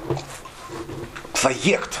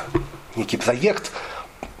проект,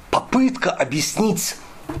 попытка объяснить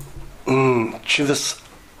через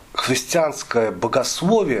христианское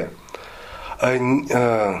богословие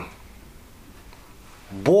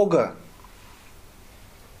Бога,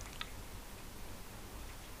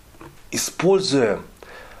 используя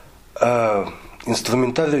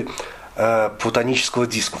инструментарий платонического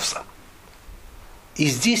дискурса. И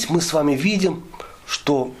здесь мы с вами видим,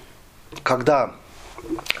 что когда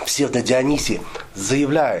Псевдо-Дионисий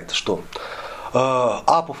заявляет, что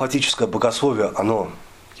апофатическое богословие, оно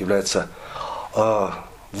является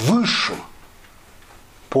высшим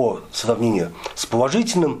по сравнению с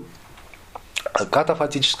положительным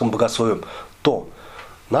катафатическим богословием, то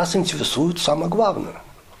нас интересует самое главное,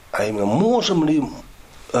 а именно, можем ли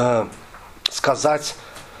сказать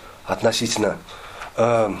относительно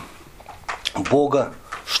Бога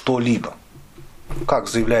что-либо. Как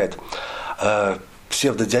заявляет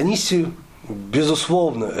Псевдо-Дионисий,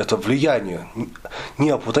 безусловно, это влияние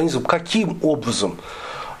неоплатонизма. Каким образом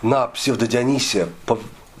на Псевдо-Дионисия,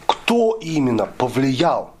 кто именно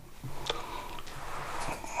повлиял?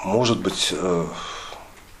 Может быть,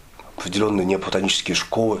 определенные неоплатонические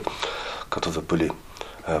школы, которые были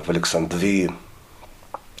в Александрии,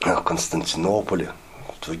 в Константинополе,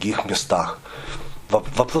 в других местах.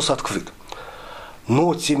 Вопрос открыт.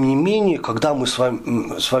 Но, тем не менее, когда мы с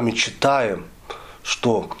вами читаем,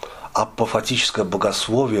 что апофатическое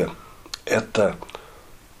богословие – это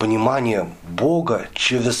понимание Бога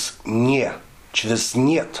через «не», через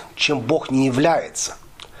 «нет», чем Бог не является.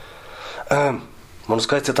 Можно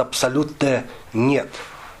сказать, это абсолютное «нет».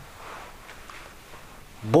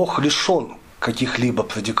 Бог лишен каких-либо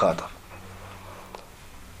предикатов.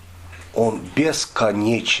 Он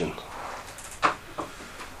бесконечен.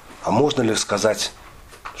 А можно ли сказать,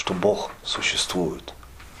 что Бог существует?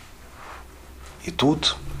 И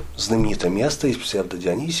тут знаменитое место из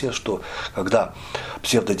Псевдо-Дионисия, что когда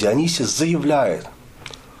Псевдо-Дионисий заявляет,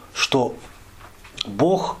 что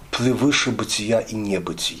Бог превыше бытия и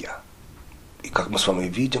небытия. И как мы с вами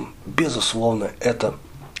видим, безусловно, это,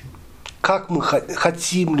 как мы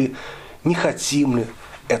хотим ли, не хотим ли,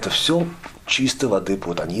 это все чистой воды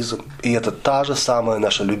платонизм. И это та же самая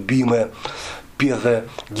наша любимая первая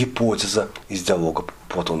гипотеза из диалога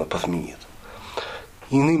Платона Парменида.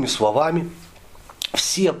 Иными словами,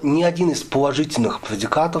 ни один из положительных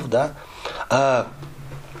предикатов, да,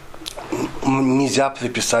 нельзя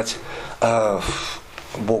приписать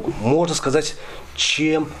Богу. Можно сказать,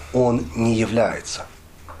 чем он не является.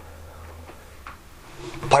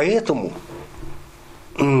 Поэтому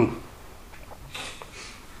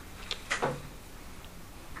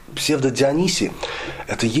Псевдо-Дионисий –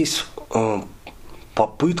 это есть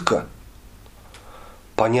попытка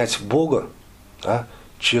понять Бога, да,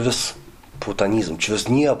 через платонизм, через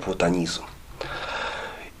неоплатонизм.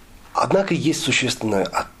 Однако есть существенное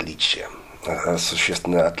отличие.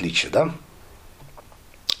 Да?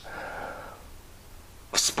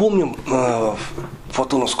 Вспомним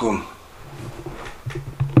платоновскую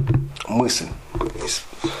мысль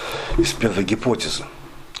из первой гипотезы,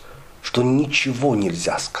 что ничего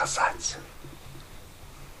нельзя сказать.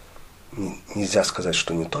 Нельзя сказать,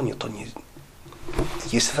 что не то, не.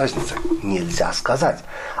 Есть разница. Нельзя сказать.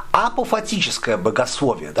 Апофатическое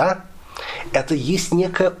богословие, да, это есть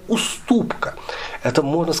некая уступка. Это,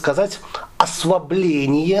 можно сказать,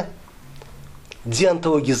 ослабление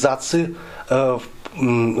деонтологизации,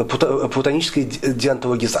 платонической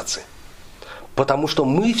деонтологизации. Потому что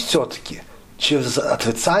мы все-таки через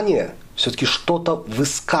отрицание все-таки что-то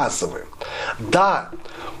высказываем. Да,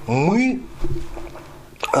 мы,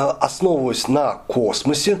 основываясь на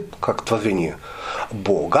космосе, как творении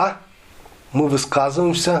Бога, мы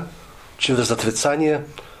высказываемся через отрицание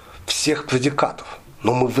всех предикатов.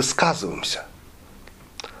 Но мы высказываемся.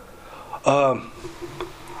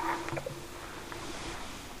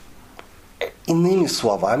 Иными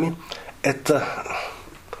словами, это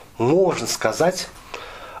можно сказать,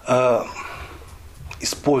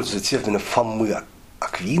 используя термины Фомы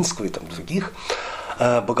Аквинского и там других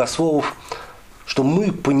богословов, что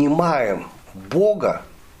мы понимаем Бога,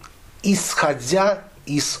 исходя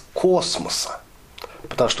из космоса.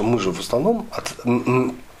 Потому что мы же в основном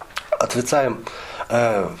отрицаем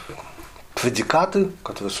предикаты,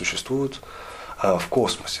 которые существуют в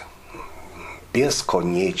космосе.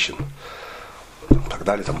 Бесконечен. И так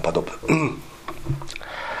далее и тому подобное.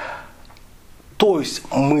 То есть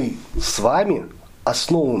мы с вами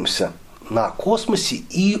основываемся на космосе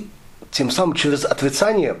и тем самым через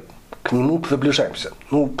отрицание к нему приближаемся.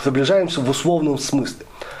 Приближаемся в условном смысле.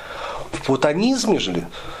 В платонизме же,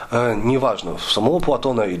 неважно, в самого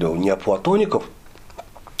Платона или у неоплатоников,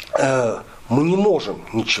 мы не можем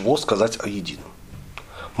ничего сказать о едином.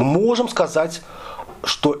 Мы можем сказать,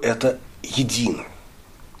 что это едино.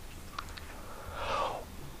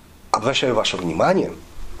 Обращаю ваше внимание,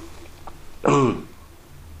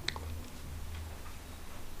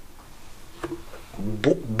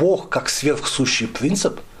 Бог как сверхсущий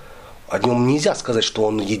принцип, о нем нельзя сказать, что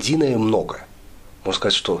он единое и многое. Можно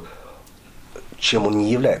сказать, что чем он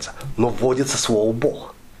не является. Но вводится слово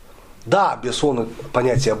Бог. Да, безусловно,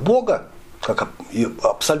 понятие Бога, как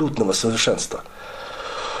абсолютного совершенства,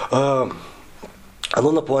 оно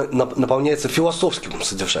наполняется философским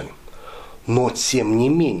содержанием. Но, тем не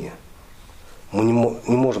менее, мы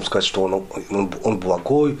не можем сказать, что он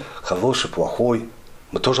благой, хороший, плохой.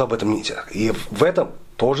 Мы тоже об этом нельзя. И в этом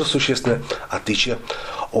тоже существенное отличие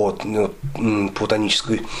от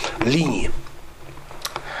платонической линии.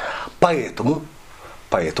 Поэтому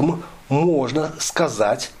можно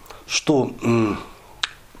сказать, что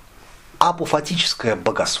апофатическое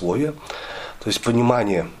богословие, то есть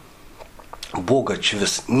понимание Бога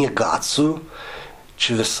через негацию,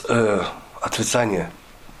 через отрицание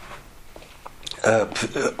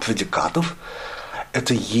предикатов,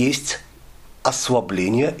 это есть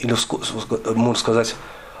ослабление, или, можно сказать,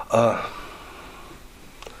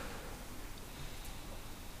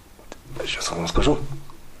 сейчас я вам скажу,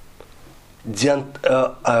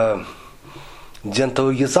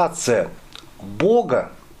 деонтологизация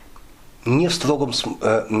Бога не в строгом смысле.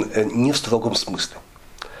 Не в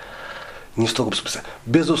строгом смысле.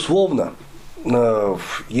 Безусловно,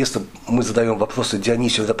 если мы задаем вопросы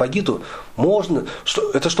Дионисию и Апогиту, можно.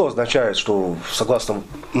 Это что означает, что согласно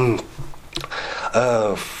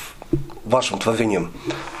вашим творениям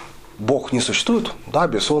Бог не существует? Да,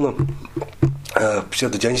 безусловно.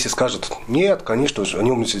 Псевдо-Дионисий скажет: нет, конечно, о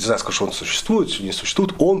нем нельзя сказать, что он существует, не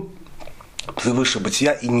существует, он превыше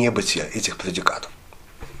бытия и небытия этих предикатов.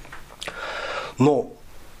 Но,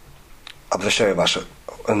 обращаю ваше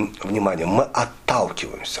внимание, мы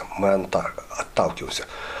отталкиваемся.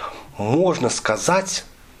 Можно сказать,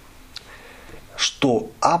 что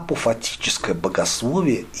апофатическое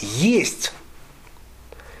богословие есть,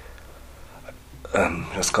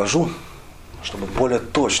 я скажу, чтобы более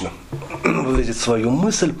точно выразить свою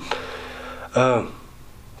мысль,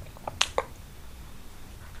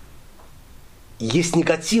 есть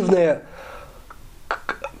негативное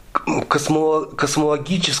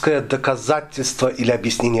космологическое доказательство или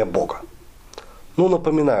объяснение Бога. Ну,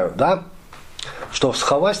 напоминаю, да, что в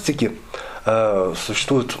схоластике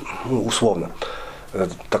существует, условно,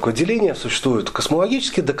 такое деление, существуют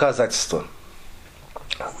космологические доказательства.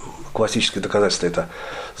 Классические доказательства — это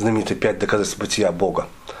знаменитые 5 доказательств бытия Бога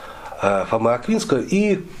Фомы Аквинского,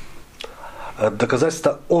 и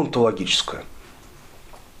доказательство онтологическое.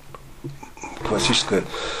 Классическое.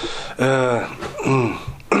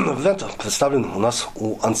 Вариант представлен у нас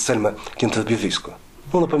у Ансельма Кентерберийского.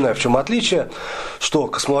 Ну, напоминаю, в чем отличие, что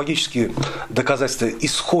космологические доказательства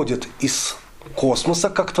исходят из космоса,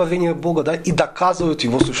 как творение Бога, да, и доказывают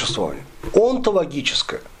его существование.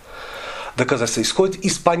 Онтологическое доказательство исходит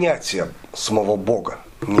из понятия самого Бога,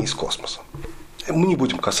 не из космоса. Мы не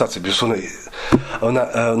будем касаться, безусловно,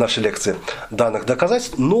 в нашей лекции данных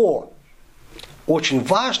доказательств, но очень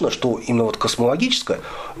важно, что именно вот космологическое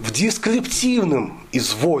в дескриптивном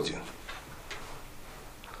изводе.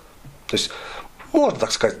 То есть, можно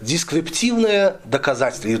так сказать, дескриптивное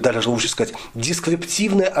доказательство, или даже лучше сказать,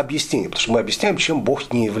 дескриптивное объяснение, потому что мы объясняем, чем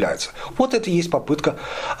Бог не является. Вот это и есть попытка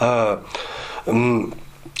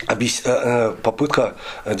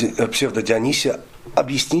Псевдо-Дионисия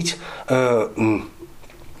объяснить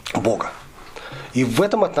Бога. И в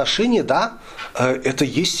этом отношении, да, это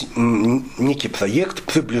есть некий проект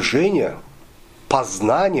приближения,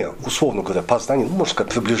 познания, условно говоря, познания, можно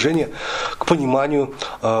сказать, приближения к пониманию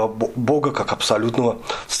Бога как абсолютного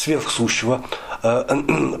сверхсущего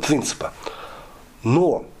принципа.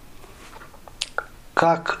 Но,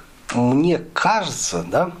 как мне кажется,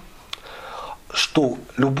 да, что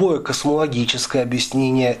любое космологическое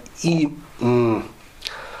объяснение и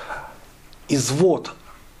извод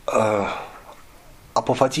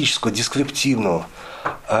апофатического, дескриптивного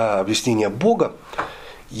объяснения Бога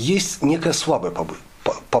есть некая слабая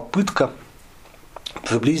попытка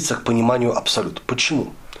приблизиться к пониманию абсолюта.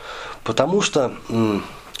 Почему? Потому что,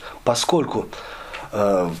 поскольку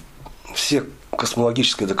все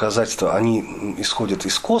космологические доказательства, они исходят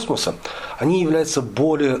из космоса, они являются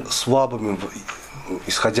более слабыми,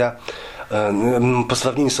 исходя по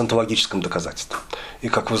сравнению с онтологическим доказательством. И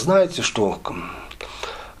как вы знаете, что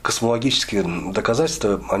космологические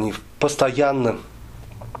доказательства, они постоянно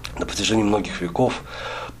на протяжении многих веков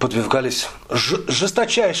подвергались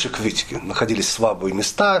жесточайшей критике. Находились слабые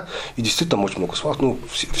места, и действительно там очень много слабых. Ну,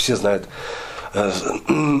 все знают,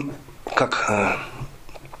 как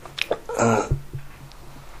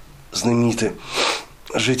знаменитый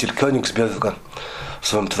житель Кёнигсберга в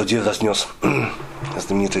своем труде разнес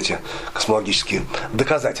знаменитые эти космологические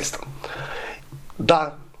доказательства.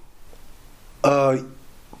 Да.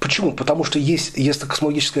 Почему? Потому что если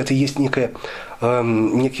космологическое, это есть некая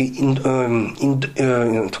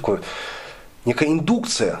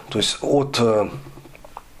индукция, то есть от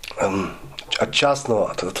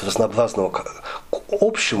частного, от разнообразного к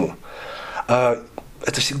общему, это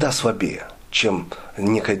всегда слабее, чем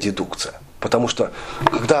некая дедукция. Потому что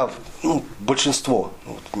когда большинство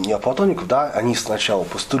неоплатоников, да, они сначала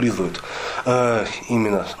постулируют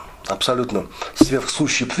именно абсолютно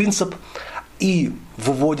сверхсущий принцип и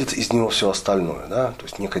выводят из него все остальное, да, то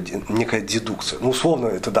есть некая дедукция. Ну, условно,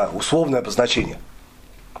 это да, условное обозначение.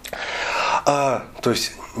 То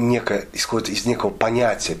есть исходит из некого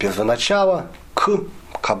понятия первоначала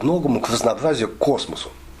ко многому, к разнообразию, к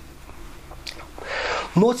космосу.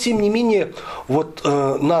 Но, тем не менее, вот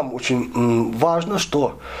нам очень важно,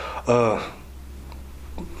 что в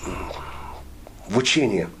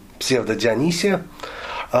учении Псевдо-Дионисия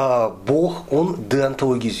Бог, он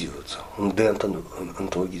деонтологизируется.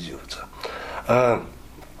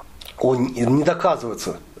 Он не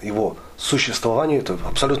доказывается его существование, это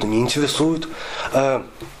абсолютно не интересует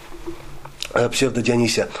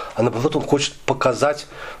Псевдо-Дионисия, а наоборот он хочет показать,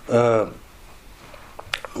 что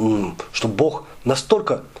Бог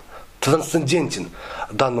настолько трансцендентен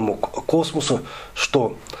данному космосу,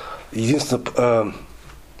 что единственное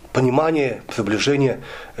понимание, приближение,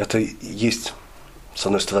 это есть, с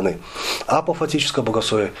одной стороны, апофатическое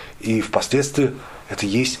богословие, и впоследствии это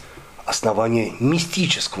есть основание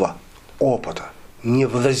мистического опыта,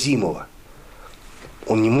 невыразимого.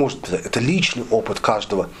 Он не может, это личный опыт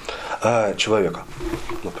каждого человека.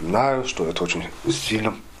 Напоминаю, что это очень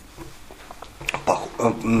сильно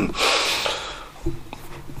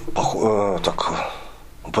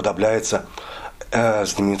уподобляется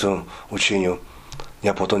знаменитому учению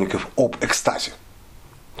неоплатоников об экстазе.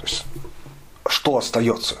 То есть, что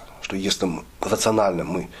остается, что если рационально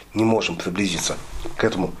мы не можем приблизиться к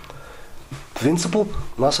этому принципу,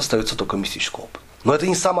 у нас остается только мистический опыт. Но это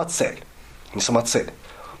не сама цель.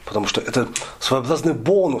 Потому что это своеобразный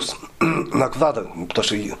бонус, награда, потому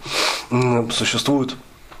что существует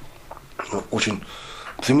очень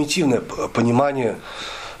примитивное понимание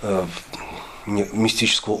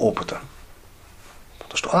мистического опыта.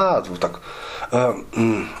 Потому что, вот так,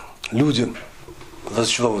 люди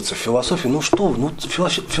разочаровываются в философии. Ну что,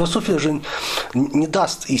 философия же не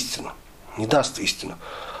даст истину.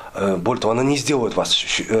 Более того, она не сделает вас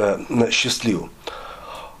счастливым.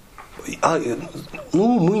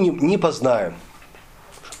 Мы не познаем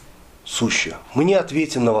сущее. Мы не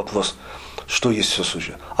ответим на вопрос, что есть все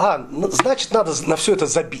сущее. Значит, надо на все это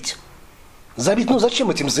забить. Зачем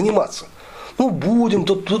этим заниматься? Будем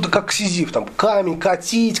тут как Сизиф, там камень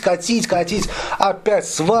катить, опять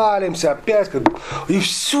свалимся, и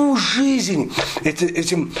всю жизнь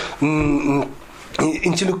этим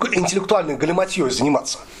интеллектуальной галиматьей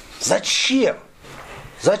заниматься. Зачем?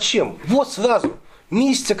 Вот сразу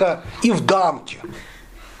мистика и в дамке.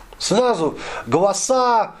 Сразу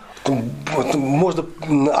голоса, можно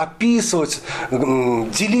описывать,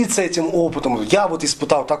 делиться этим опытом. Я вот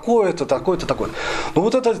испытал такое-то. Но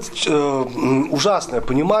вот это ужасное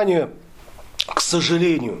понимание, к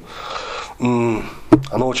сожалению,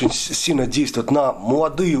 оно очень сильно действует на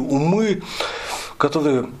молодые умы,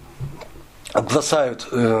 которые бросают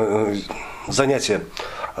занятия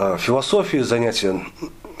философией, занятия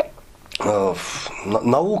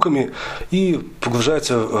науками и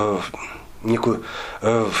погружаются в некую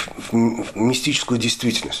мистическую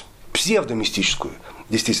действительность, псевдомистическую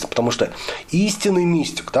действительность, потому что истинный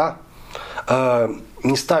мистик,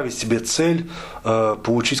 не ставит себе цель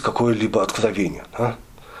получить какое-либо откровение.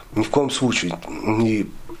 Ни в коем случае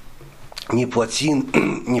ни Платин,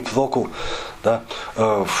 ни Прокл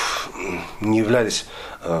не являлись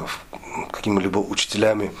какими-либо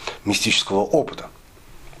учителями мистического опыта.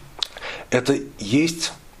 Это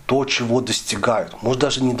есть то, чего достигают. Может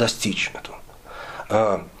даже не достичь этого.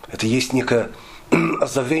 Это есть некое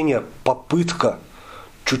озарение, попытка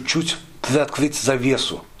чуть-чуть приоткрыть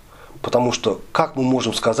завесу. Потому что как мы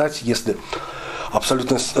можем сказать, если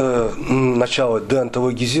абсолютно начало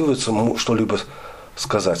деонтологизируется, что-либо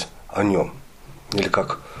сказать о нем? Или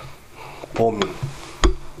как помним,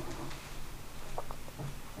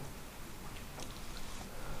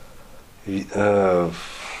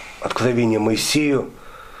 откровение Моисею,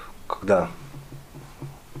 когда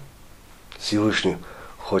Всевышний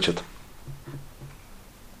хочет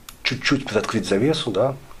чуть-чуть приоткрыть завесу,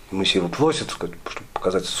 да, Моисей его просит, чтобы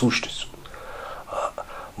показать сущность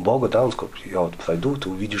Бога, да, он сказал, я вот пройду, ты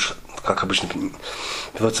увидишь, как обычно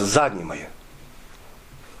переводится, заднее мое.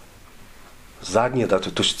 Заднее, да,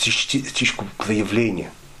 то есть частичку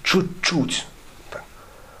проявления, чуть-чуть, да,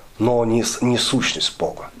 но не сущность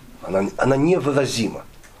Бога. Она невыразима.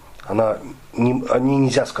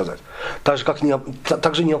 Нельзя сказать.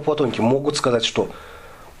 Также неоплатоники могут сказать, что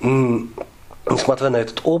несмотря на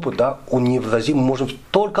этот опыт, да, он невыразим, мы можем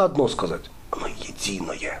только одно сказать. Оно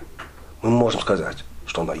единое. Мы можем сказать,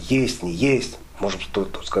 что оно есть, не есть. Можем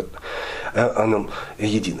только сказать, оно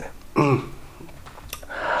единое.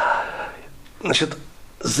 Значит,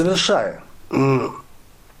 завершая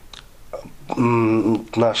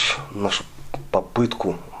нашу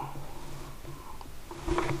попытку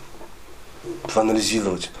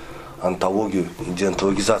проанализировать онтологию,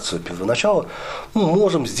 деонтологизацию первоначала, мы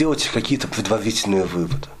можем сделать какие-то предварительные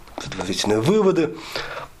выводы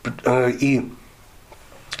и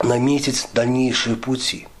наметить дальнейшие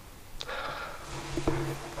пути.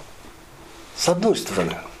 С одной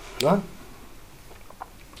стороны, да,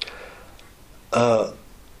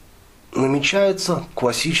 намечается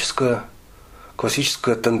классическая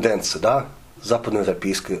тенденция, да,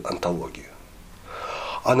 западноевропейской онтологии.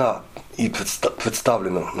 Она и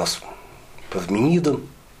представлена у нас Парменидом,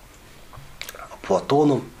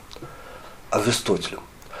 Платоном, Аристотелем.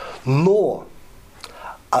 Но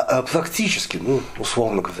практически,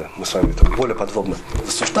 условно говоря, мы с вами это более подробно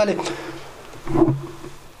рассуждали,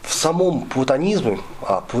 в самом платонизме,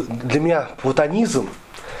 для меня платонизм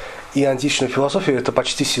и античная философия это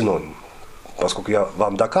почти синоним, поскольку я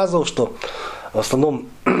вам доказывал, что в основном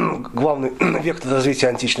главный вектор развития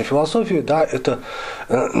античной философии, да, это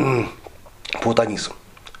платонизм.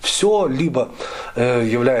 Все либо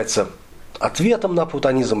является ответом на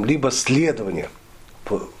платонизм, либо следование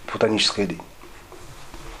платонической линии.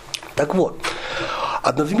 Так вот,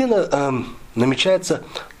 одновременно намечается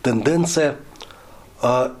тенденция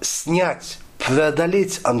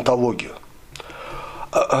преодолеть онтологию.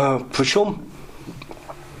 Причем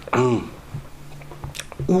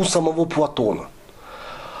у самого Платона,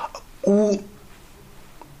 у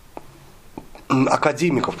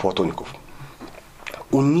академиков-платоников,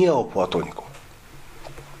 у неоплатоников,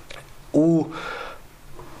 у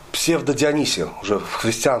Псевдо-Дионисия, уже в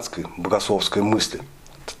христианской богословской мысли,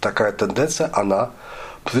 такая тенденция, она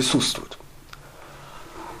присутствует.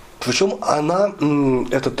 Причем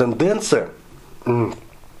эта тенденция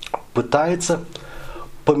пытается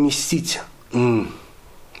поместить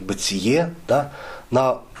бытие, да,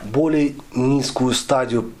 на более низкую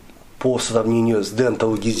стадию по сравнению с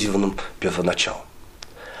деонтологизированным первоначалом.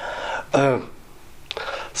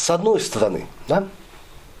 С одной стороны, да,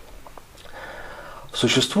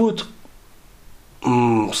 существуют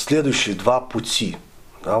следующие два пути,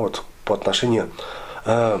 да, вот, по отношению.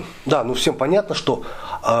 Всем понятно, что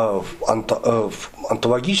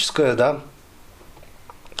онтологическая, да,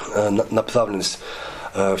 направленность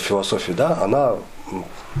философии, да, она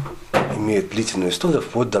имеет длительную историю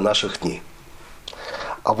вплоть до наших дней.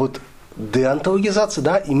 А вот деонтологизация,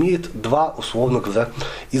 да, имеет два, условно говоря,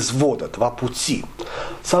 извода, два пути.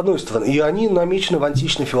 С одной стороны, и они намечены в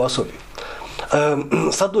античной философии.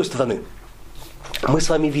 С одной стороны, мы с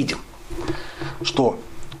вами видим, что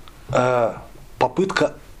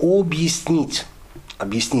попытка объяснить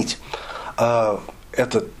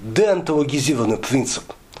этот деонтологизированный принцип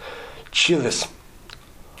через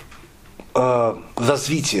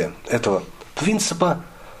развитие этого принципа,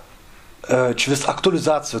 через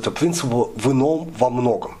актуализацию этого принципа в ином во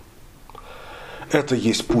многом. Это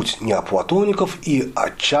есть путь неоплатоников и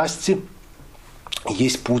отчасти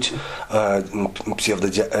есть путь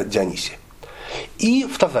Псевдо-Дионисия. И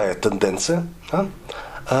вторая тенденция,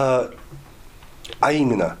 а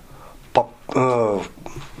именно,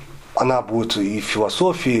 она будет и в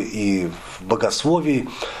философии, и в богословии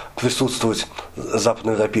присутствовать в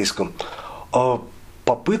западноевропейском,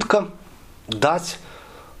 попытка дать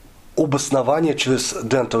обоснование через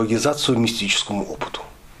деонтологизацию мистическому опыту.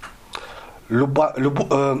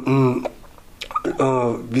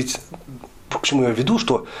 Ведь почему я веду,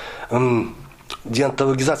 что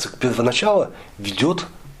деонтологизация первоначала ведет,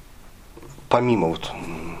 помимо вот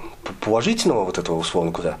положительного вот этого,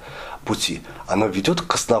 условно говоря, пути, она ведет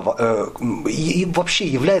к и вообще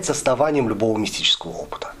является основанием любого мистического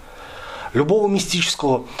опыта, любого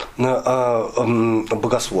мистического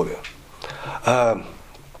богословия.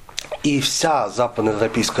 И вся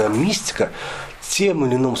западноевропейская мистика тем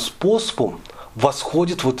или иным способом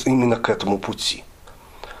восходит вот именно к этому пути.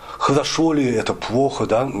 хорошо ли это, плохо,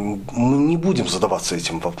 да, мы не будем задаваться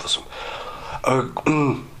этим вопросом.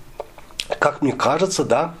 Как мне кажется,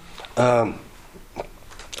 да,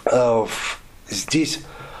 здесь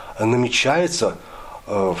намечается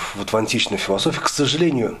вот в античной философии, к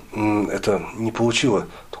сожалению, это не получило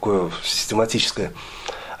такое систематическое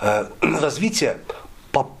развитие,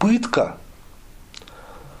 попытка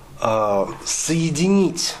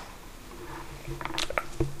соединить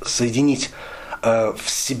в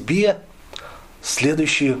себе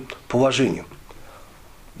следующие положения.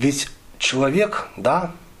 Ведь человек,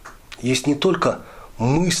 да, есть не только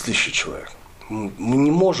мыслящий человек. Мы не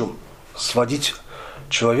можем сводить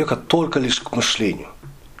человека только лишь к мышлению.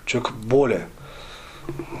 Человек более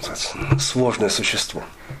сложное существо.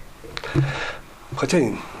 Хотя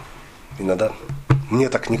иногда мне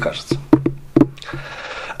так не кажется.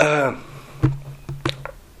 А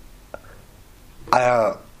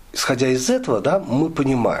исходя из этого, да, мы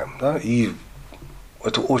понимаем, да, и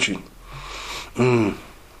это очень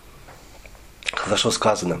хорошо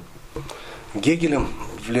сказано Гегелем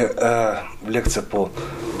в лекции по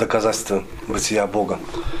доказательству бытия Бога,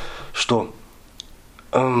 что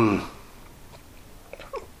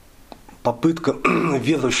попытка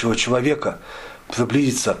верующего человека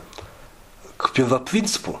приблизиться к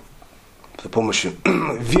первопринципу при помощи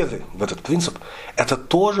веры в этот принцип, это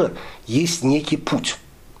тоже есть некий путь.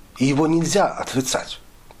 И его нельзя отрицать.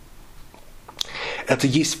 Это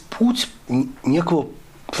есть путь некого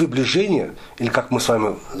приближения, или, как мы с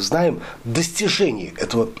вами знаем, достижения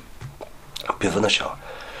этого первоначала.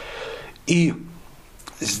 И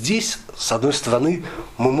здесь, с одной стороны,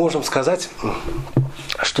 мы можем сказать,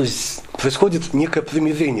 что здесь происходит некое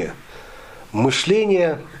примирение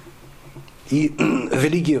мышления и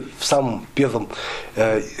религии в самом первом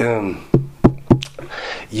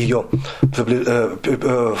ее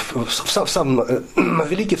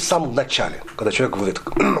религии в самом начале, когда человек говорит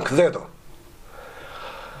 «кредо».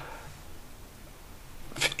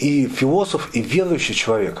 И философ, и верующий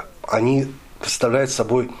человек, они представляют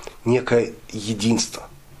собой некое единство.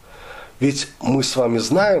 Ведь мы с вами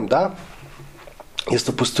знаем, да,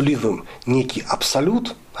 если постулируем некий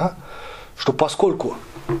абсолют, да, что поскольку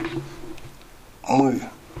мы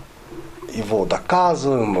его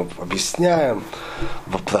доказываем, объясняем,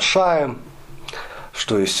 вопрошаем,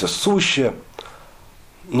 что есть все сущее,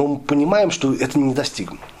 но мы понимаем, что это не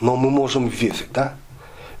достигнуто. Но мы можем верить, да?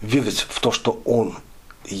 Верить в то, что он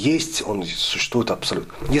есть, он существует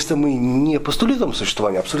абсолютно. Если мы не постулируем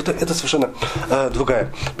существование абсолюта, это совершенно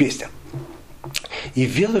другая песня. И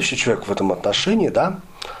верующий человек в этом отношении, да,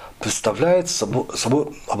 представляет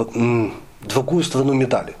собой другую сторону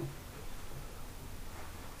медали.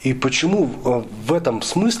 И почему в этом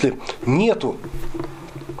смысле нету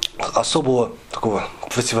особого такого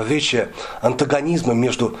противоречия, антагонизма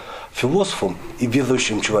между философом и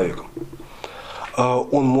верующим человеком?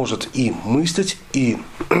 Он может и мыслить, и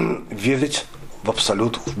верить в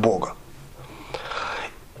абсолют, в Бога.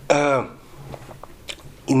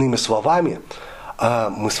 Иными словами,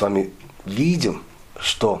 мы с вами видим,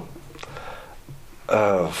 что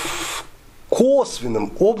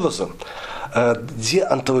косвенным образом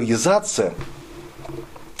деонтологизация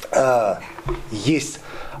есть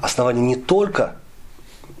основание не только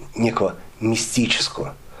некого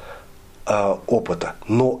мистического опыта,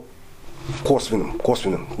 но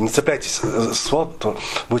косвенным, не цепляйтесь за слово, то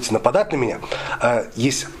будете нападать на меня,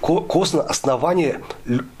 есть косвенное основание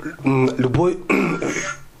любой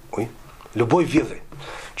веры.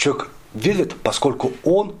 Человек верит, поскольку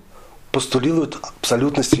он постулирует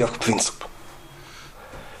абсолютный сверхпринцип.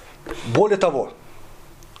 Более того,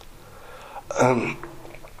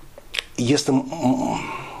 если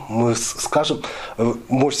мы скажем,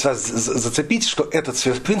 можете сразу зацепить, что этот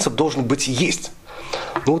сверхпринцип должен быть и есть.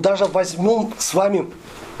 Ну, даже возьмем с вами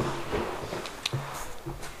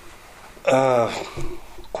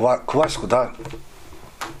классику, да,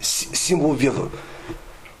 символ веры.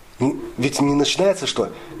 Ведь не начинается,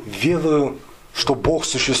 что верую, что Бог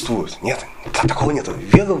существует. Нет, такого нет.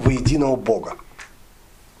 Веру во единого Бога.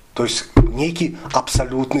 То есть некий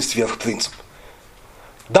абсолютный сверхпринцип.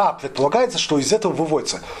 Да, предполагается, что из этого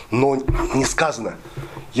выводится, но не сказано.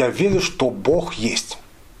 Я верю, что Бог есть.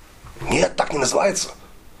 Нет, так не называется.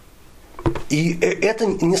 И это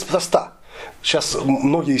неспроста. Сейчас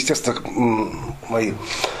многие, естественно, мои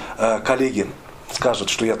коллеги скажут,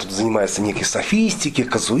 что я тут занимаюсь некой софистикой,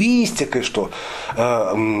 казуистикой, что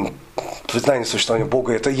признание существования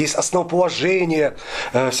Бога это есть основоположение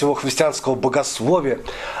всего христианского богословия.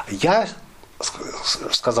 Я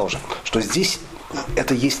сказал же, что здесь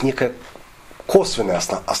это есть некое косвенное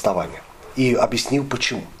основание. И объяснил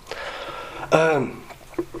почему.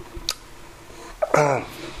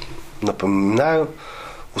 напоминаю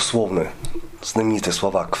условно знаменитые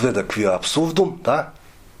слова «credo quia absurdum», да?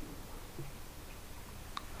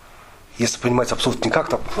 Если понимать абсурд не как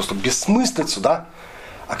там просто бессмыслицу, да,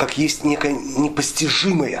 а как есть некое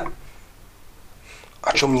непостижимое,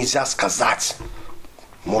 о чем нельзя сказать.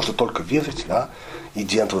 Можно только верить, да, и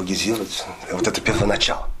деонтологизировать. Вот это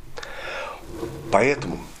первоначало.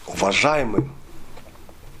 Поэтому, уважаемые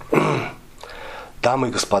дамы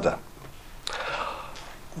и господа,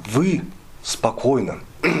 вы спокойно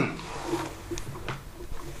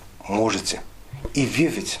можете и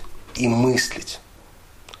верить, и мыслить.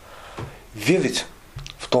 Верить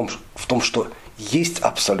в том, что есть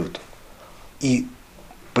абсолют, и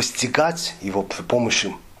постигать его при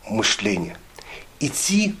помощи мышления.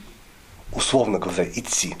 Идти, условно говоря,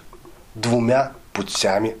 идти двумя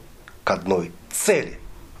путями к одной цели.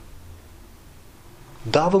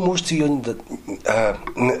 Да, вы можете ее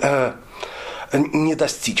не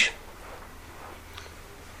достичь.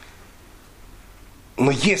 Но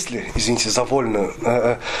если, извините за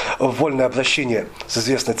вольное обращение с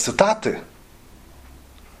известной цитаты,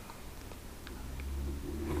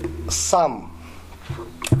 сам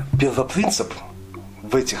первопринцип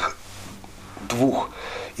в этих двух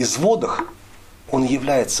изводах, он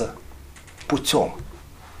является путем.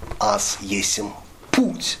 Аз есмь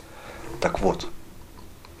путь. Так вот,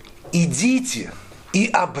 идите и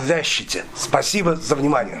обрящите. Спасибо за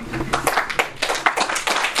внимание.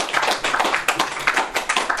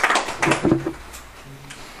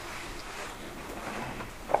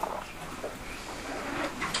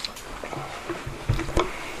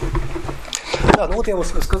 Да, ну вот я вот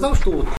сказал, что вот